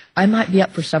night, I might be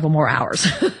up for several more hours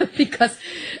because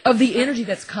of the energy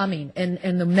that's coming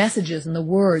and the messages and the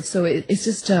words. So it's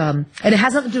just, and it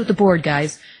has nothing to do with the board,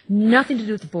 guys. Nothing to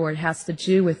do with the board. It has to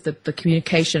do with the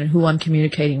communication and who I'm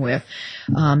communicating with.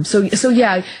 So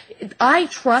yeah, I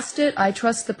trust it. I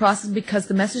trust the process because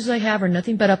the messages I have are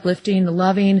nothing but uplifting,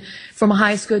 loving, from a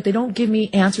highest good. They don't give me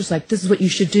answers like, this is what you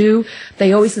should do.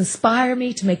 They always inspire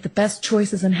me to make the best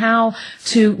choices and how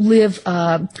to live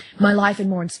my life in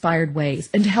more inspired ways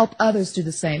and to help others do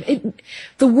the same.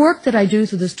 The work that I do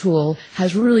through this tool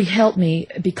has really helped me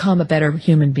become a better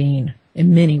human being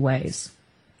in many ways.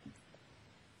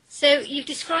 So you've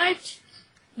described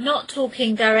not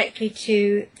talking directly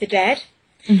to the dead,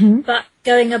 but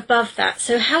going above that.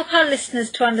 So help our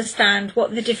listeners to understand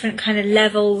what the different kind of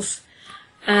levels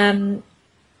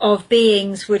of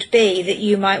beings would be that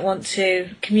you might want to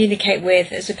communicate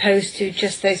with, as opposed to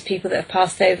just those people that have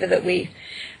passed over that we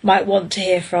might want to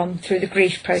hear from through the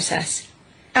grief process.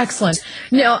 Excellent.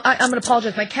 Now, I'm going to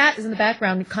apologize. My cat is in the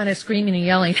background kind of screaming and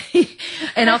yelling.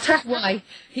 And I'll tell you why.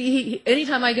 He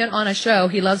anytime I get on a show,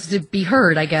 he loves to be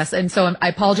heard, I guess. And so I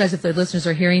apologize if the listeners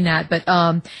are hearing that. But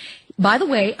by the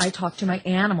way, I talk to my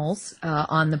animals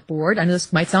on the board. I know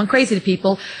this might sound crazy to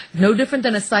people. No different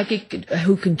than a psychic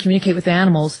who can communicate with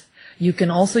animals. You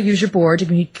can also use your board to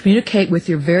communicate with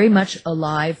your very much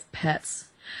alive pets.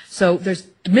 So there's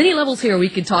many levels here we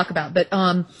can talk about. But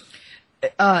my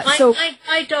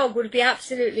dog would be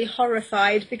absolutely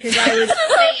horrified because I would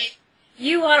say,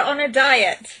 you are on a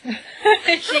diet.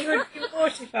 She would be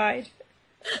mortified.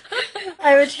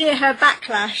 I would hear her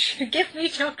backlash. Give me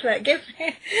chocolate. Give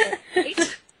me.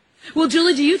 Well,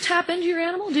 Julie, do you tap into your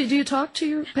animal? Do you talk to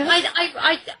your pet?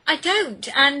 I don't.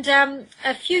 And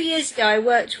a few years ago, I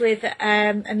worked with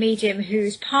a medium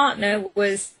whose partner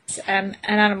was an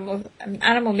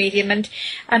animal medium, and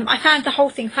I found the whole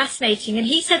thing fascinating. And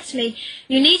he said to me,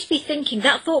 you need to be thinking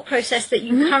that thought process that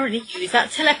you currently use,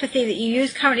 that telepathy that you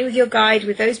use currently with your guide,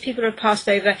 with those people who have passed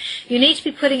over, you need to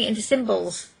be putting it into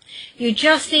symbols. You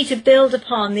just need to build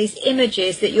upon these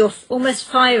images that you're almost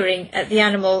firing at the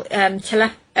animal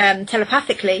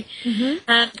telepathically.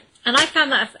 And I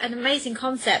found that an amazing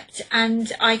concept,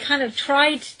 and I kind of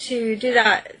tried to do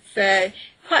that for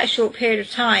quite a short period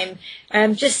of time,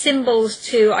 just symbols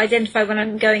to identify when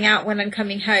I'm going out, when I'm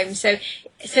coming home, so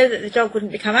that the dog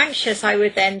wouldn't become anxious. I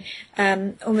would then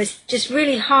almost just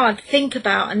really hard think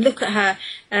about and look at her,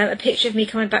 a picture of me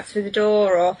coming back through the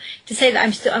door, or to say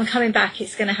that I'm coming back,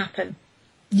 it's going to happen.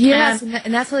 Yes,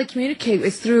 and that's how they communicate,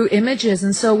 is through images.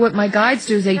 And so what my guides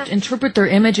do is they interpret their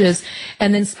images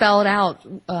and then spell it out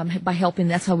by helping.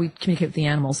 That's how we communicate with the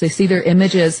animals. They see their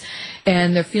images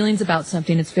and their feelings about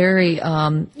something. It's very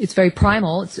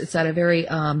primal. It's at a very,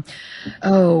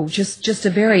 just a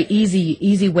very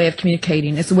easy way of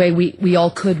communicating. It's the way we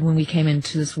all could when we came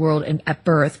into this world and at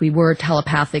birth. We were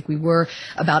telepathic. We were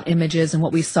about images and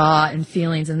what we saw and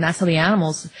feelings, and that's how the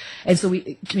animals, and so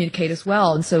we communicate as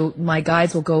well. And so my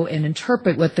guides will go and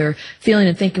interpret what they're feeling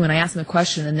and thinking when I ask them a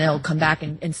question, and they'll come back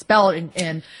and spell it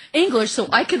in English so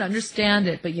I can understand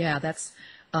it. But yeah, that's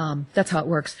how it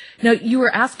works. Now, you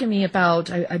were asking me about,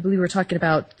 I believe we were talking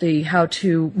about how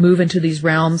to move into these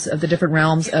realms of the different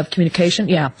realms of communication.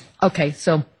 Yeah. Okay.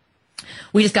 So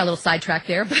we just got a little sidetracked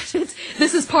there, but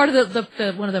this is part of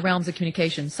the one of the realms of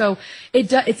communication. So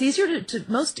it's easier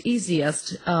most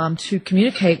easiest to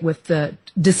communicate with the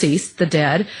deceased, the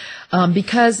dead,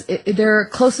 because they're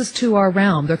closest to our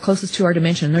realm, they're closest to our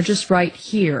dimension, they're just right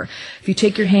here. If you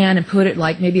take your hand and put it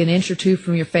like maybe an inch or two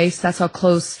from your face, that's how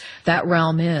close that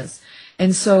realm is.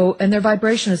 And so, and their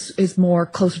vibration is more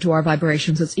closer to our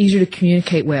vibration, so it's easier to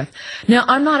communicate with. Now,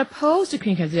 I'm not opposed to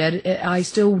communicating with the dead. I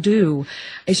still do.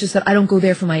 It's just that I don't go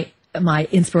there for my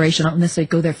inspiration. I don't necessarily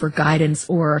go there for guidance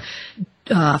or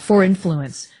for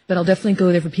influence. But I'll definitely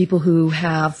go there for people who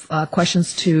have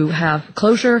questions, to have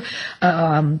closure,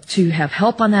 to have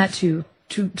help on that, to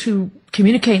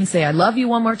communicate and say, I love you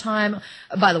one more time.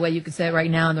 By the way, you can say it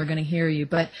right now and they're going to hear you.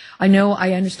 But I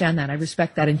understand that. I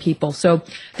respect that in people. So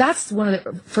that's one of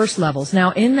the first levels.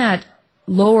 Now, in that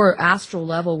lower astral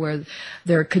level where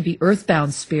there could be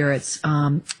earthbound spirits,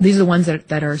 these are the ones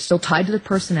that are still tied to the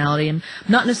personality. And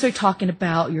I'm not necessarily talking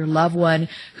about your loved one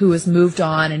who has moved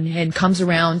on and comes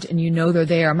around and you know they're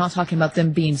there. I'm not talking about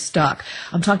them being stuck.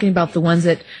 I'm talking about the ones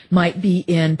that might be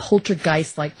in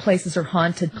poltergeist-like places or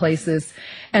haunted places.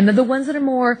 And they're the ones that are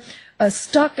more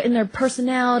stuck in their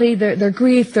personality, their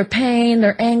grief, their pain,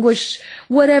 their anguish,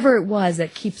 whatever it was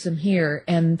that keeps them here.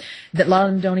 And that a lot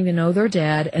of them don't even know they're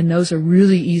dead, and those are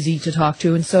really easy to talk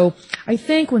to. And so I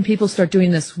think when people start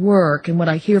doing this work, and what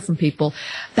I hear from people,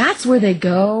 that's where they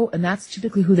go, and that's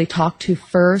typically who they talk to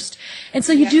first. And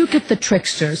so you do get the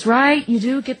tricksters, right? You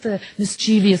do get the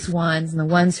mischievous ones and the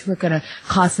ones who are going to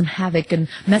cause some havoc and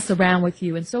mess around with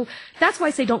you. And so that's why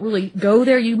I say don't really go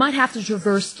there. You might have to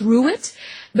traverse through it,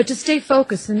 but to stay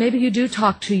focused. And maybe you do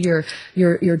talk to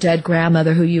your dead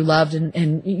grandmother who you loved,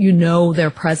 and you know their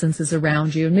presence is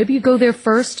around you. And maybe you go there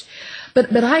first.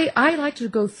 But I like to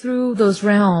go through those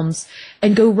realms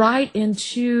and go right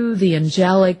into the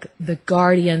angelic, the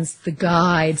guardians, the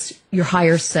guides, your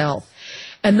higher self.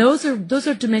 And those are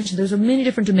dimensions. Those are many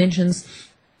different dimensions.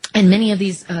 And many of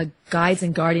these guides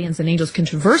and guardians and angels can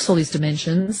traverse all these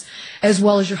dimensions as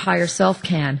well as your higher self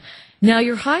can. Now,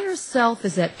 your higher self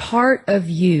is that part of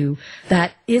you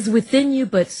that is within you,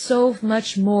 but so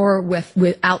much more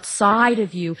with outside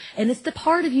of you. And it's the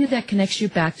part of you that connects you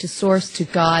back to Source, to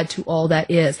God, to all that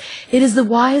is. It is the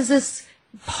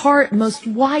most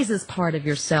wisest part of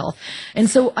yourself. And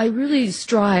so I really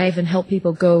strive and help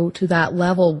people go to that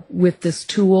level with this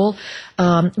tool,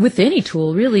 with any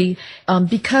tool really,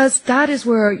 because that is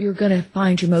where you're going to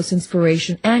find your most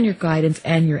inspiration and your guidance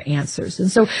and your answers. And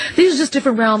so these are just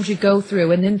different realms you go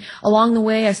through. And then along the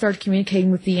way, I started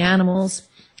communicating with the animals,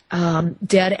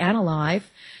 dead and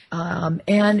alive.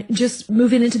 And just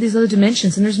moving into these other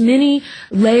dimensions. And there's many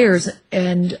layers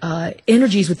and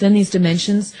energies within these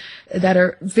dimensions that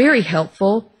are very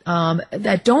helpful,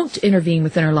 that don't intervene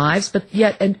within our lives, but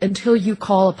yet until you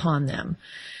call upon them.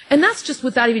 And that's just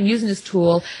without even using this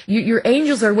tool. Your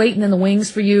angels are waiting in the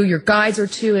wings for you. Your guides are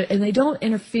too, and they don't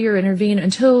intervene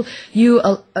until you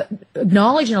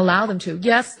acknowledge and allow them to.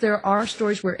 Yes, there are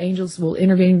stories where angels will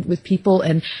intervene with people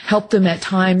and help them at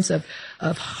times of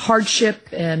hardship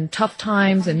and tough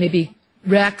times and maybe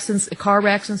car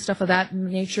wrecks and stuff of that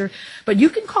nature. But you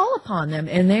can call upon them,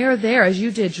 and they are there, as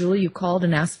you did, Julie. You called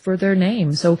and asked for their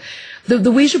name. So the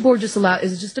Ouija board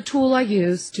is just a tool I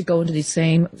use to go into these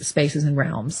same spaces and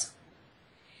realms.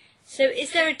 So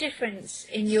is there a difference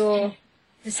in your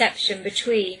perception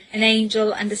between an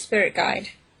angel and a spirit guide?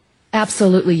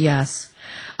 Absolutely, yes.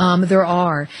 There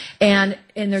are. And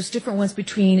there's different ones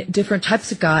between different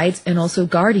types of guides and also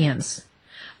guardians.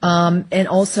 And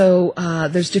also,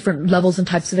 there's different levels and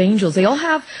types of angels. They all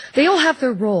have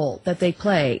their role that they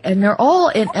play, and they're all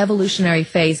in evolutionary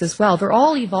phase as well. They're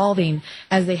all evolving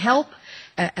as they help,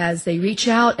 as they reach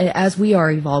out, as we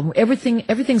are evolving.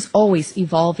 Everything's always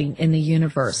evolving in the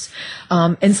universe.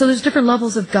 And so there's different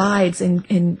levels of guides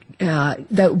and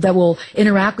that will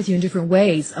interact with you in different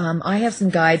ways. I have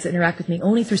some guides that interact with me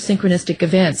only through synchronistic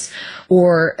events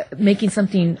or making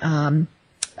something,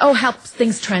 help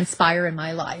things transpire in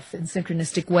my life in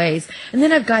synchronistic ways. And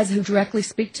then I have guides who directly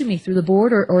speak to me through the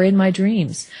board or in my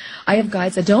dreams. I have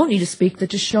guides that don't need to speak,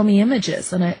 that just show me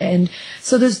images. And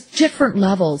so there's different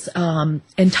levels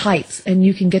and types, and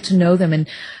you can get to know them. And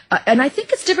I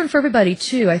think it's different for everybody,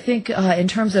 too. I think in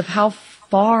terms of how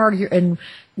far and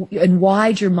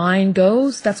wide your mind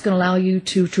goes, that's going to allow you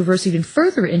to traverse even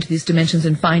further into these dimensions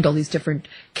and find all these different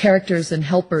characters and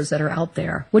helpers that are out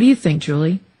there. What do you think,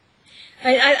 Julie?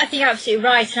 I think you're absolutely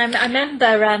right. And I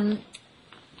remember,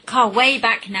 way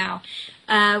back now,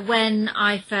 when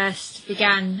I first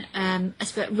began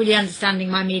really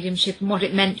understanding my mediumship and what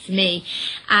it meant for me.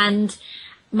 And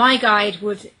my guide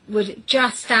would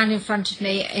just stand in front of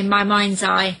me in my mind's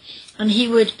eye, and he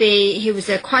was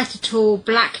quite a tall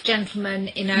black gentleman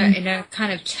in a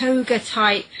kind of toga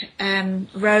type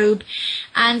robe,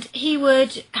 and he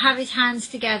would have his hands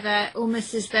together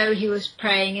almost as though he was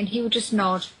praying, and he would just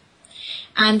nod.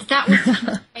 And that was the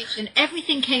information.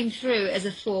 Everything came through as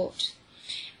a thought.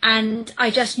 And I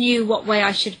just knew what way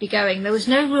I should be going. There was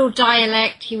no real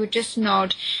dialect. He would just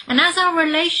nod. And as our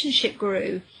relationship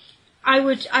grew, I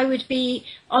would be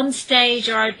on stage,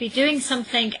 or I would be doing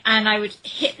something, and I would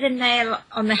hit the nail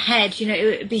on the head. You know,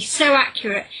 it would be so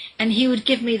accurate, and he would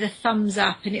give me the thumbs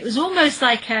up, and it was almost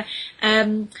like a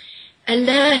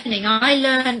learning. I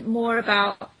learned more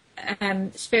about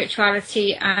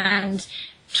spirituality and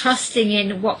trusting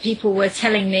in what people were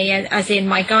telling me, as in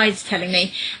my guides telling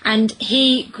me, and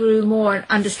he grew more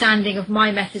understanding of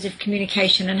my methods of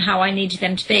communication and how I needed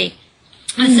them to be.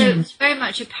 And so it was very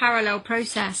much a parallel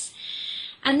process.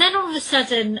 And then all of a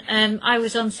sudden, I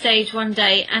was on stage one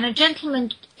day, and a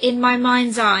gentleman in my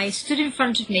mind's eye stood in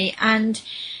front of me, and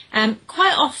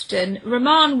quite often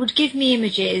Rahman would give me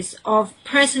images of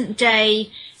present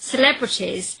day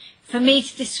celebrities for me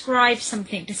to describe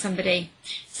something to somebody.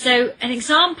 So an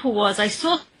example was, I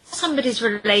saw somebody's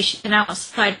relation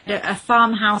outside a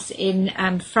farmhouse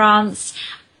in France.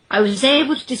 I was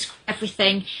able to describe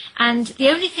everything, and the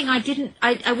only thing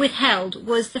I withheld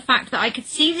was the fact that I could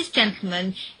see this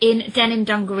gentleman in denim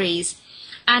dungarees,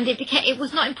 and it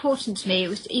was not important to me. It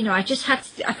was, you know, I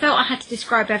felt I had to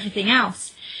describe everything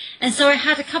else. And so I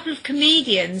had a couple of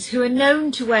comedians who are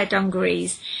known to wear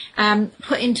dungarees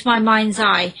put into my mind's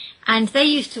eye, and they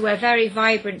used to wear very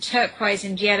vibrant turquoise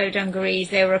and yellow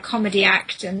dungarees. They were a comedy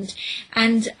act, and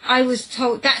I was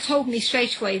told me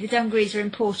straight away, the dungarees are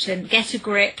important. Get a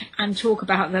grip and talk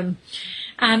about them.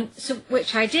 So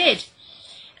which I did.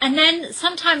 And then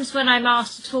sometimes when I'm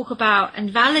asked to talk about and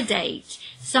validate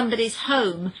somebody's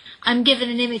home, I'm given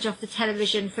an image of the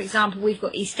television. For example, we've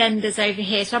got EastEnders over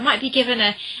here, so I might be given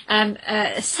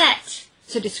a set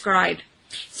to describe.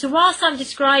 So whilst I'm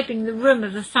describing the room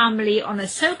of a family on a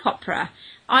soap opera,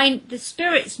 the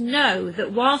spirits know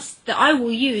that I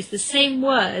will use the same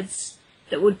words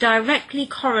that will directly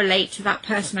correlate to that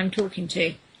person I'm talking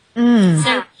to.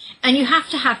 So, and you have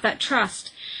to have that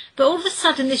trust. But all of a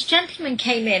sudden, this gentleman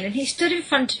came in, and he stood in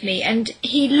front of me, and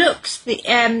he looks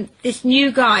this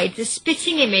new guide, the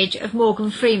spitting image of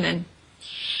Morgan Freeman,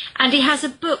 and he has a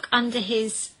book under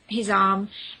his arm,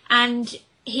 and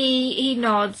he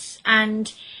nods,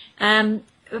 and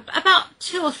about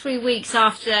 2 or 3 weeks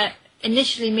after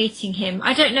initially meeting him,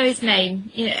 I don't know his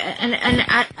name, you know, and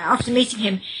after meeting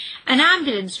him, an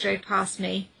ambulance drove past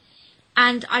me,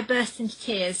 and I burst into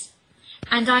tears.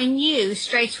 And I knew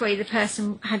straight away the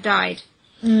person had died.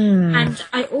 And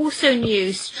I also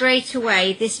knew straight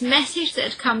away this message that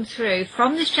had come through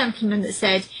from this gentleman that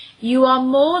said, you are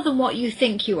more than what you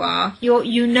think you are.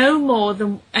 You know more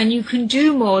than, and you can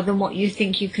do more than what you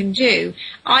think you can do.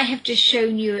 I have just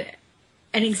shown you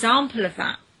an example of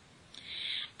that.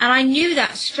 And I knew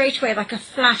that straight away, like a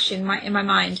flash in my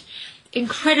mind.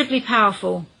 Incredibly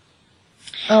powerful.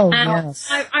 Oh,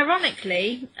 yes.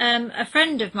 Ironically, a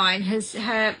friend of mine his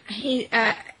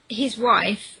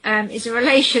wife is a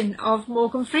relation of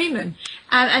Morgan Freeman,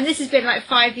 and this has been like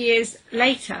 5 years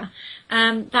later.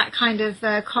 That kind of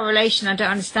correlation I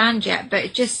don't understand yet, but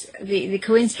it just the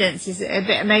coincidence is a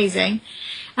bit amazing.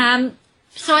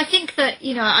 So I think that,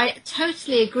 you know, I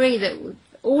totally agree that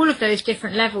all of those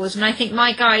different levels, and I think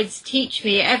my guides teach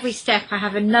me at every step. I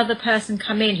have another person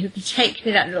come in who can take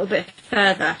me that little bit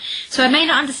further. So I may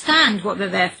not understand what they're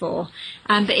there for,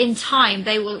 but in time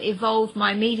they will evolve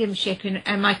my mediumship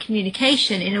and my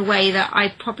communication in a way that I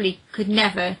probably could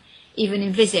never even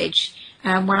envisage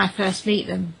when I first meet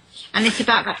them. And it's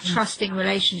about that trusting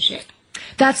relationship.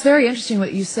 That's very interesting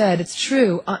what you said. It's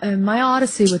true. My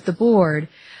odyssey with the board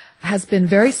has been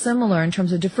very similar in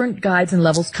terms of different guides and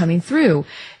levels coming through.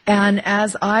 And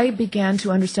as I began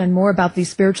to understand more about these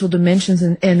spiritual dimensions,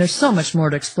 and there's so much more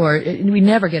to explore, we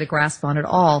never get a grasp on it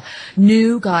all,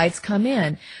 new guides come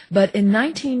in. But in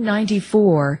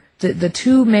 1994, the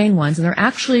two main ones, and they're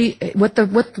actually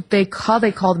how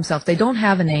they call themselves, they don't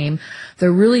have a name,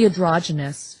 they're really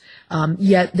androgynous.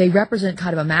 Yet they represent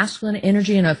kind of a masculine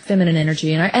energy and a feminine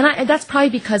energy, and that's probably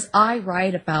because I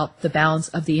write about the balance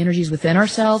of the energies within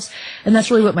ourselves, and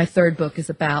that's really what my third book is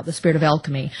about, The Spirit of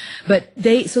Alchemy. But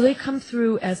they come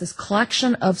through as this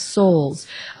collection of souls,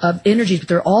 of energies, but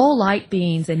they're all light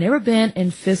beings. They've never been in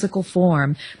physical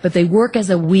form, but they work as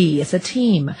a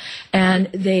team, and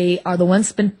they are the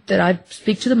ones that I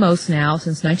speak to the most now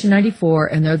since 1994,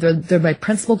 and they're my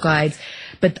principal guides.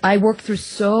 But I worked through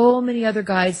so many other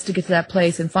guides to get to that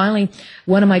place. And finally,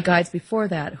 one of my guides before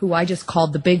that, who I just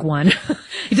called the big one,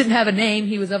 he didn't have a name,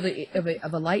 he was of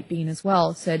a light being as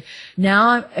well, said,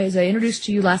 now, as I introduced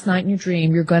to you last night in your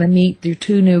dream, you're going to meet your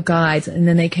two new guides. And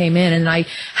then they came in, and I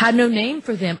had no name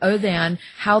for them other than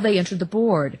how they entered the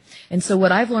board. And so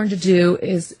what I've learned to do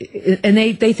is, and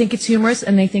they think it's humorous,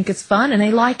 and they think it's fun, and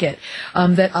they like it,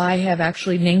 that I have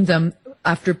actually named them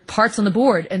after parts on the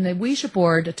board. And the Ouija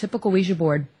board, a typical Ouija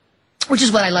board, which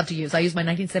is what I love to use. I use my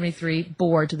 1973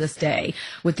 board to this day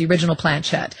with the original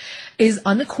planchette. Is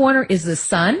on the corner is the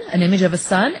sun, an image of a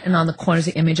sun, and on the corner is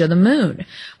the image of the moon.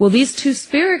 Well, these two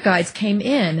spirit guides came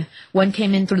in. One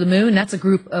came in through the moon, that's a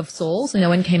group of souls, and the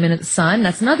one came in at the sun,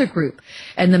 that's another group.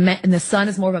 And the sun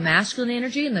is more of a masculine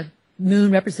energy, and the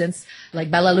moon represents like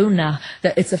Bella Luna,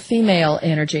 that it's a female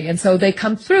energy. And so they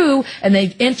come through and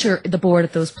they enter the board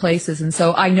at those places. And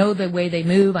so I know the way they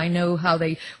move. I know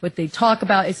what they talk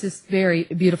about. It's just very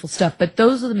beautiful stuff. But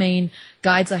those are the main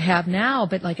guides I have now.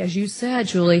 But like, as you said,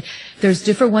 Julie, there's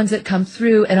different ones that come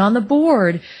through. And on the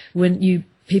board, when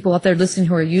people out there listening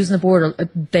who are using the board,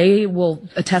 they will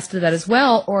attest to that as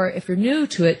well. Or if you're new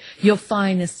to it, you'll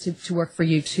find this to work for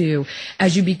you too.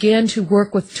 As you begin to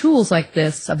work with tools like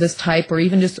this, of this type, or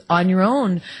even just on your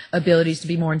own abilities to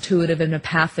be more intuitive and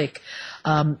empathic,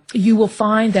 you will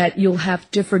find that you'll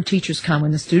have different teachers come.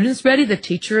 When the student's ready, the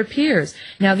teacher appears.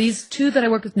 Now, these two that I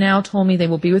work with now told me they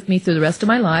will be with me through the rest of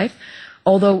my life.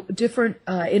 Although different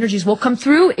energies will come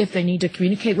through if they need to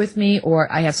communicate with me,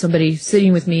 or I have somebody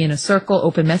sitting with me in a circle,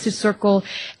 open message circle,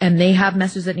 and they have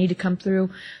messages that need to come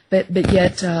through. But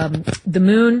yet the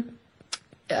moon,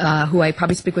 who I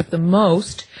probably speak with the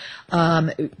most,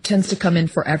 tends to come in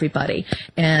for everybody.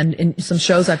 And in some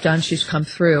shows I've done, she's come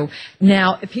through.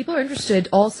 Now, if people are interested,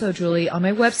 also, Julie, on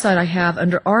my website I have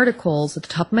under articles at the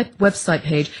top of my website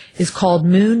page is called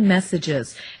Moon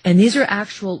Messages. And these are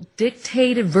actual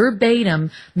dictated verbatim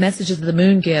messages that the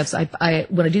moon gives. When I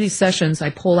do these sessions, I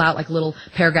pull out like little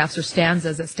paragraphs or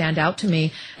stanzas that stand out to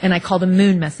me, and I call them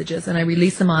moon messages. And I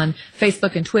release them on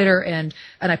Facebook and Twitter, and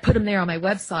I put them there on my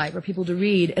website for people to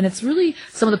read. And it's really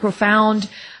some of the profound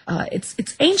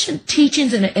it's ancient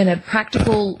teachings in a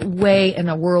practical way in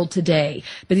a world today.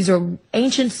 But these are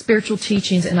ancient spiritual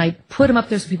teachings, and I put them up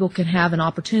there so people can have an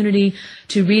opportunity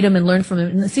to read them and learn from them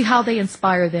and see how they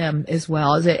inspire them as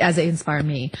well as they inspire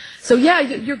me. So yeah,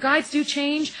 your guides do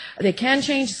change. They can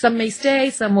change. Some may stay,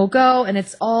 some will go, and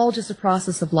it's all just a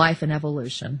process of life and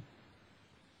evolution.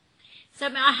 So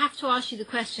I have to ask you the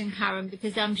question, Karen,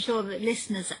 because I'm sure that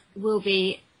listeners will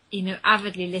be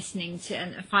avidly listening to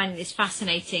and finding this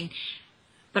fascinating.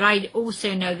 But I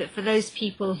also know that for those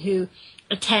people who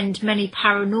attend many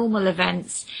paranormal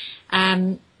events,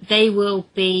 they will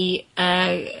be,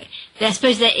 I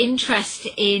suppose their interest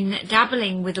in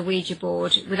dabbling with the Ouija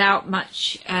board without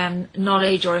much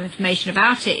knowledge or information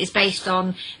about it is based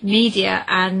on media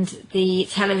and the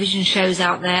television shows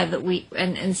out there that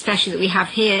and especially that we have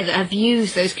here, that have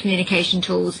used those communication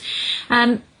tools.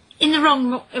 In the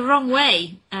wrong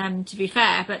way, to be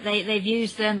fair, but they've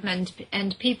used them,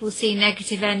 and people see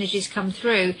negative energies come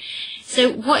through.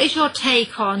 So what is your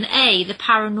take on the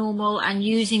paranormal and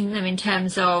using them in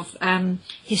terms of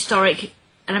historic,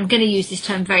 and I'm going to use this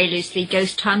term very loosely,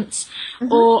 ghost hunts,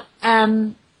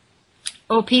 mm-hmm.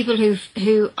 or people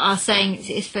who are saying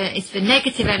it's for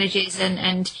negative energies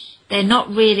and they're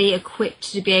not really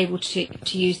equipped to be able to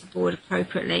use the board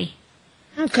appropriately?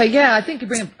 Okay, yeah, I think you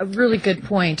bring up a really good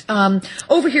point.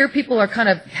 Over here, people are kind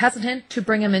of hesitant to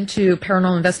bring them into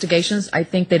paranormal investigations. I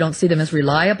think they don't see them as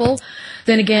reliable.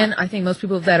 Then again, I think most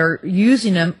people that are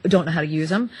using them don't know how to use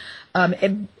them.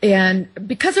 And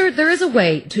because there is a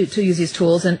way to use these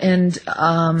tools, and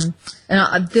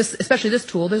this, especially this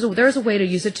tool, there is a way to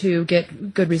use it to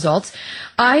get good results.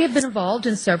 I have been involved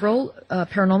in several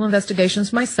paranormal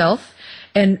investigations myself,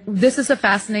 and this is a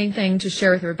fascinating thing to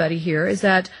share with everybody here, is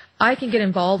that I can get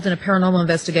involved in a paranormal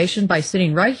investigation by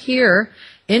sitting right here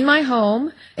in my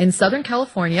home in Southern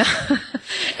California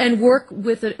and work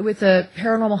with a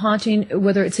paranormal haunting,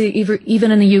 whether it's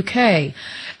even in the UK.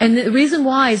 And the reason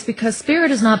why is because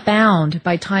spirit is not bound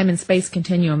by time and space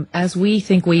continuum as we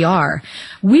think we are.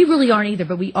 We really aren't either,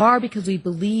 but we are because we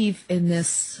believe in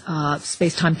this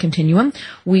space-time continuum.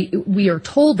 We are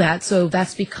told that, so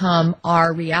that's become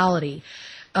our reality.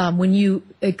 When you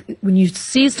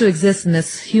cease to exist in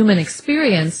this human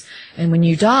experience, and when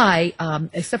you die,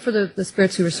 except for the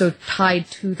spirits who are so tied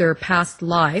to their past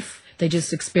life, they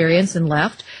just experienced and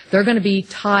left, they're going to be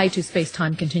tied to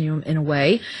space-time continuum in a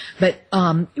way. But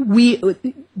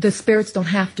the spirits don't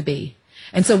have to be.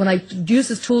 And so when I use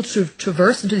this tool to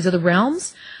traverse into these other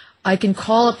realms, I can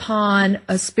call upon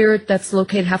a spirit that's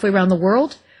located halfway around the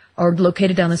world or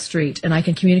located down the street, and I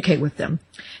can communicate with them.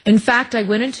 In fact, I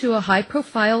went into a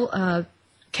high-profile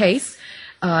case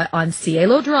on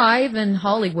Cielo Drive in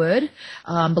Hollywood,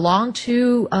 belonged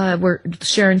to where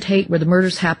Sharon Tate, where the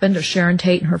murders happened, or Sharon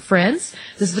Tate and her friends.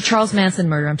 This is the Charles Manson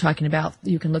murder I'm talking about.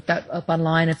 You can look that up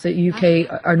online if the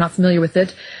UK are not familiar with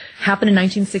it. Happened in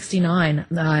 1969.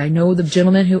 I know the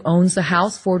gentleman who owns the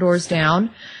house 4 doors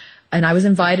down. and I was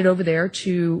invited over there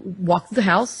to walk through the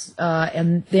house,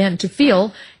 and then to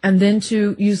feel, and then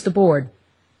to use the board,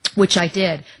 which I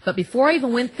did. But before I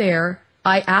even went there,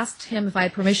 I asked him if I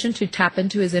had permission to tap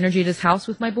into his energy at his house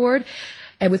with my board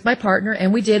and with my partner,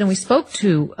 and we did, and we spoke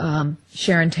to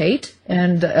Sharon Tate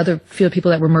and other few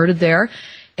people that were murdered there,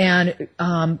 and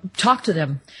talked to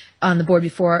them on the board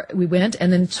before we went,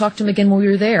 and then talked to them again when we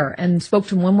were there, and spoke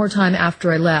to them one more time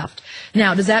after I left.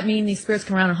 Now, does that mean these spirits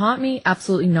come around and haunt me?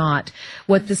 Absolutely not.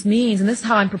 What this means, and this is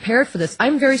how I'm prepared for this,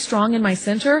 I'm very strong in my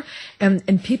center,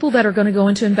 and people that are going to go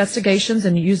into investigations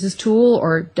and use this tool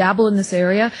or dabble in this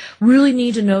area really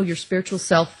need to know your spiritual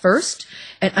self first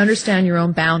and understand your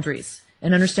own boundaries.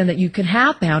 And understand that you can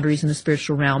have boundaries in the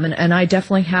spiritual realm, and I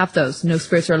definitely have those. No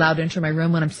spirits are allowed to enter my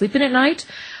room when I'm sleeping at night,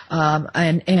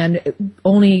 and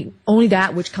only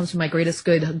that which comes from my greatest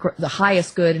good, the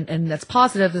highest good, and that's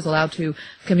positive, is allowed to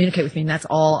communicate with me, and that's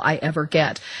all I ever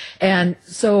get. And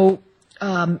so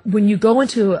when you go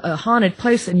into a haunted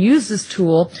place and use this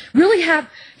tool, really have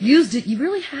used it. You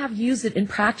really have used it in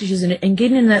practice, using it and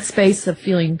getting in that space of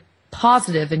feeling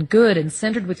positive and good and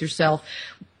centered with yourself.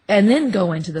 And then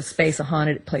go into the space, a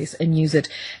haunted place, and use it.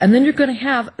 And then you're going to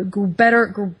have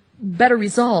better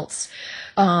results.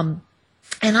 And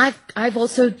I've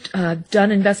also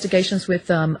done investigations with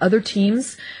other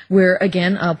teams where,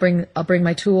 again, I'll bring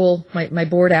my tool, my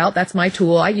board out. That's my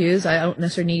tool I use. I don't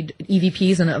necessarily need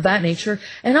EVPs and of that nature.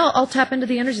 And I'll tap into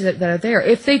the energies that are there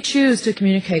if they choose to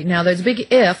communicate. Now, there's a big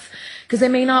if, because they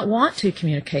may not want to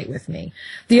communicate with me.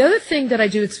 The other thing that I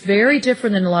do, it's very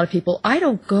different than a lot of people. I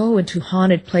don't go into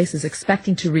haunted places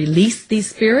expecting to release these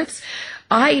spirits.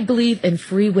 I believe in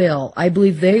free will. I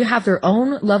believe they have their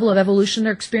own level of evolution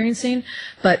they're experiencing,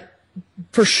 but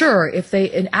for sure, if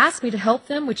they ask me to help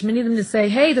them, which many of them just say,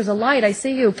 hey, there's a light, I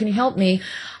see you, can you help me?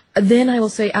 Then I will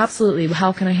say, absolutely,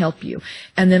 how can I help you?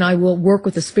 And then I will work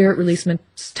with the spirit releasement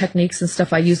techniques and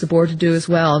stuff I use the board to do as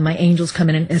well, and my angels come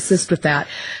in and assist with that.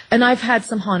 And I've had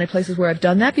some haunted places where I've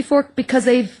done that before because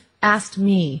they've asked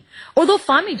me. Or they'll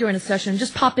find me during a session and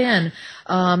just pop in.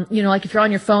 Like if you're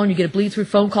on your phone, you get a bleed-through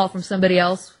phone call from somebody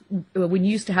else. When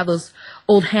you used to have those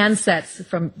old handsets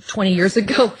from 20 years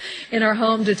ago in our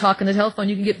home to talk on the telephone,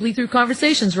 you can get bleed-through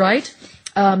conversations, right?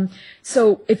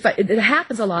 So it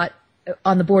happens a lot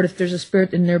on the board if there's a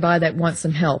spirit in nearby that wants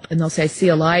some help, and they'll say, I see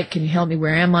a light, can you help me,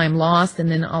 where am I, I'm lost, and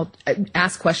then I'll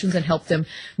ask questions and help them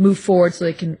move forward so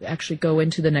they can actually go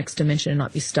into the next dimension and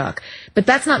not be stuck. But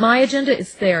that's not my agenda,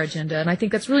 it's their agenda, and I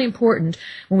think that's really important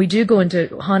when we do go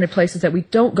into haunted places that we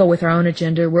don't go with our own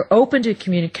agenda. We're open to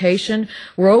communication,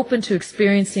 we're open to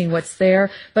experiencing what's there,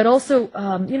 but also,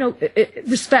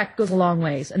 respect goes a long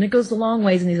ways, and it goes a long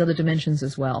ways in these other dimensions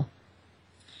as well.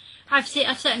 I've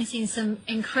certainly seen some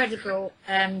incredible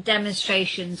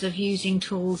demonstrations of using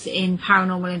tools in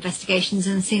paranormal investigations,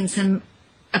 and seen some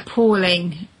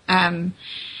appalling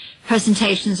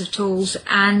presentations of tools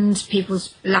and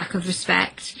people's lack of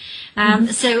respect.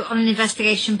 So on an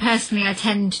investigation, personally, I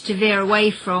tend to veer away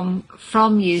from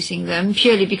using them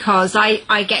purely because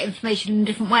I get information in a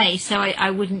different way, so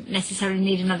I wouldn't necessarily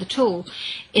need another tool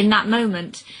in that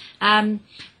moment.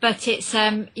 But it's,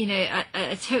 I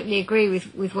totally agree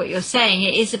with what you're saying.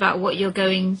 It is about what you're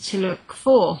going to look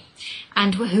for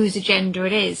and whose agenda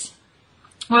it is.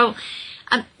 Well,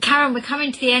 Karen, we're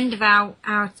coming to the end of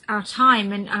our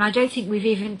time, and I don't think we've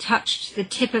even touched the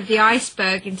tip of the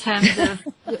iceberg in terms of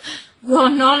your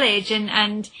knowledge,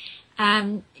 and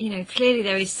clearly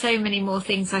there is so many more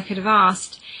things I could have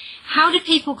asked. How do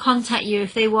people contact you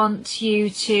if they want you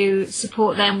to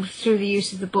support them through the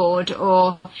use of the board,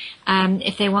 or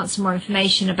if they want some more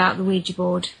information about the Ouija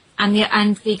board and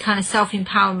the kind of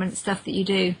self-empowerment stuff that you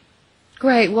do?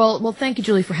 Great. Well, thank you,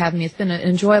 Julie, for having me. It's been an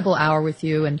enjoyable hour with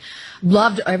you, and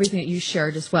loved everything that you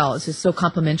shared as well. It's just so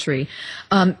complimentary.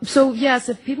 So, yes,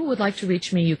 if people would like to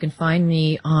reach me, you can find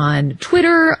me on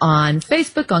Twitter, on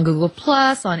Facebook, on Google+,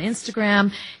 on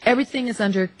Instagram. Everything is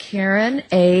under Karen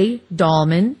A.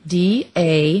 Dahlman,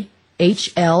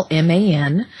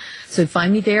 DAHLMAN. So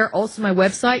find me there. Also my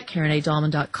website,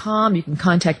 KarenADahlman.com. You can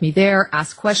contact me there,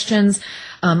 ask questions.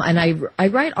 And I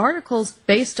write articles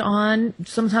based on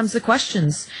sometimes the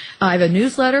questions. I have a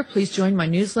newsletter. Please join my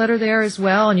newsletter there as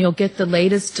well, and you'll get the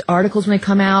latest articles when they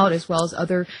come out, as well as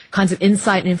other kinds of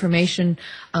insight and information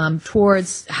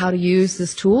towards how to use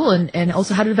this tool, and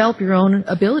also how to develop your own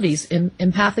abilities,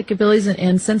 empathic abilities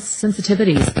and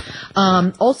sensitivities.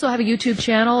 Also I have a YouTube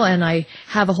channel, and I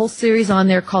have a whole series on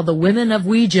there called The Women of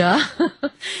Ouija.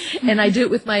 And I do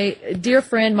it with my dear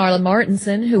friend Marla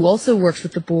Martinson, who also works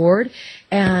with the board.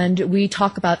 And we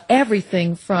talk about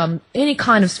everything from any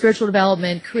kind of spiritual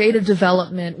development, creative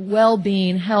development,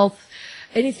 well-being, health,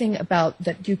 anything about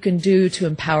that you can do to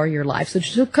empower your life.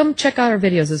 So come check out our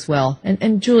videos as well.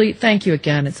 And Julie, thank you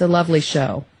again. It's a lovely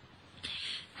show.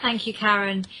 Thank you,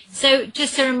 Karen. So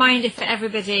just a reminder for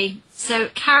everybody. So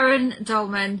Karen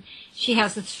Dolman, she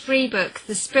has the 3 books,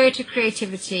 The Spirit of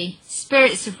Creativity,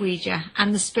 Spirits of Ouija,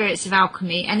 and The Spirits of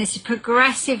Alchemy. And it's a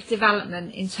progressive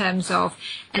development in terms of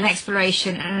an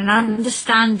exploration and an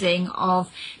understanding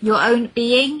of your own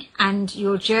being and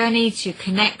your journey to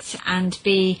connect and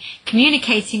be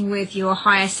communicating with your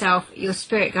higher self, your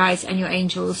spirit guides and your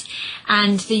angels,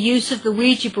 and the use of the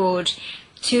Ouija board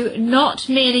to not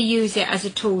merely use it as a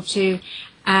tool to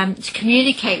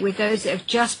communicate with those that have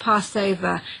just passed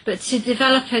over, but to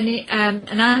develop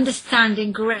an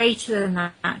understanding greater than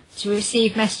that, to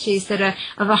receive messages that are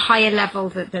of a higher level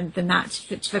than that,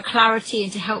 for clarity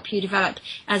and to help you develop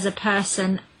as a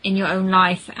person in your own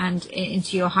life and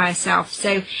into your higher self.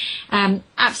 So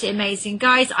absolutely amazing.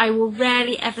 Guys, I will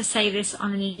rarely ever say this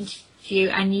on an interview,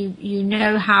 and you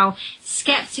know how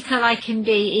skeptical I can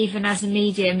be even as a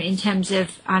medium in terms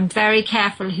of I'm very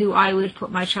careful who I would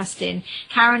put my trust in.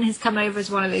 Karen has come over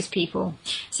as one of those people.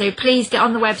 So please get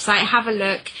on the website, have a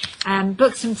look,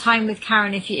 book some time with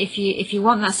Karen if you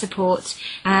want that support.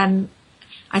 I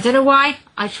don't know why,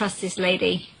 I trust this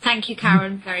lady. Thank you,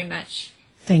 Karen, very much.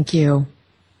 Thank you.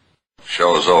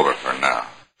 Show is over for now.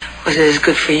 Was it as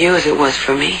good for you as it was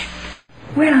for me?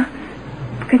 Well,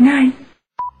 good night.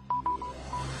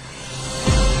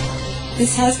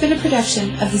 This has been a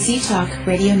production of the Z-Talk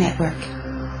Radio Network.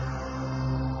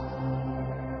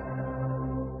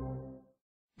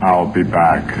 I'll be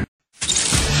back.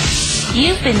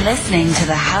 You've been listening to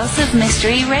the House of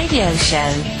Mystery radio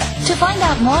show. To find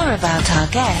out more about our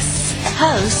guests,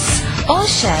 hosts, or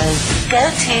shows, go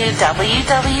to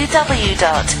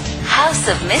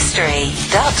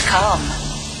www.houseofmystery.com.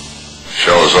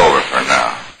 Show is over for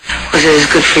now. Was it as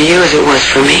good for you as it was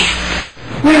for me?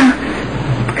 Well,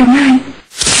 good night.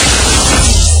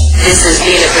 This has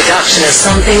been a production of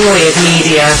Something Weird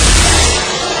Media.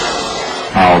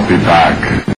 I'll be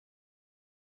back.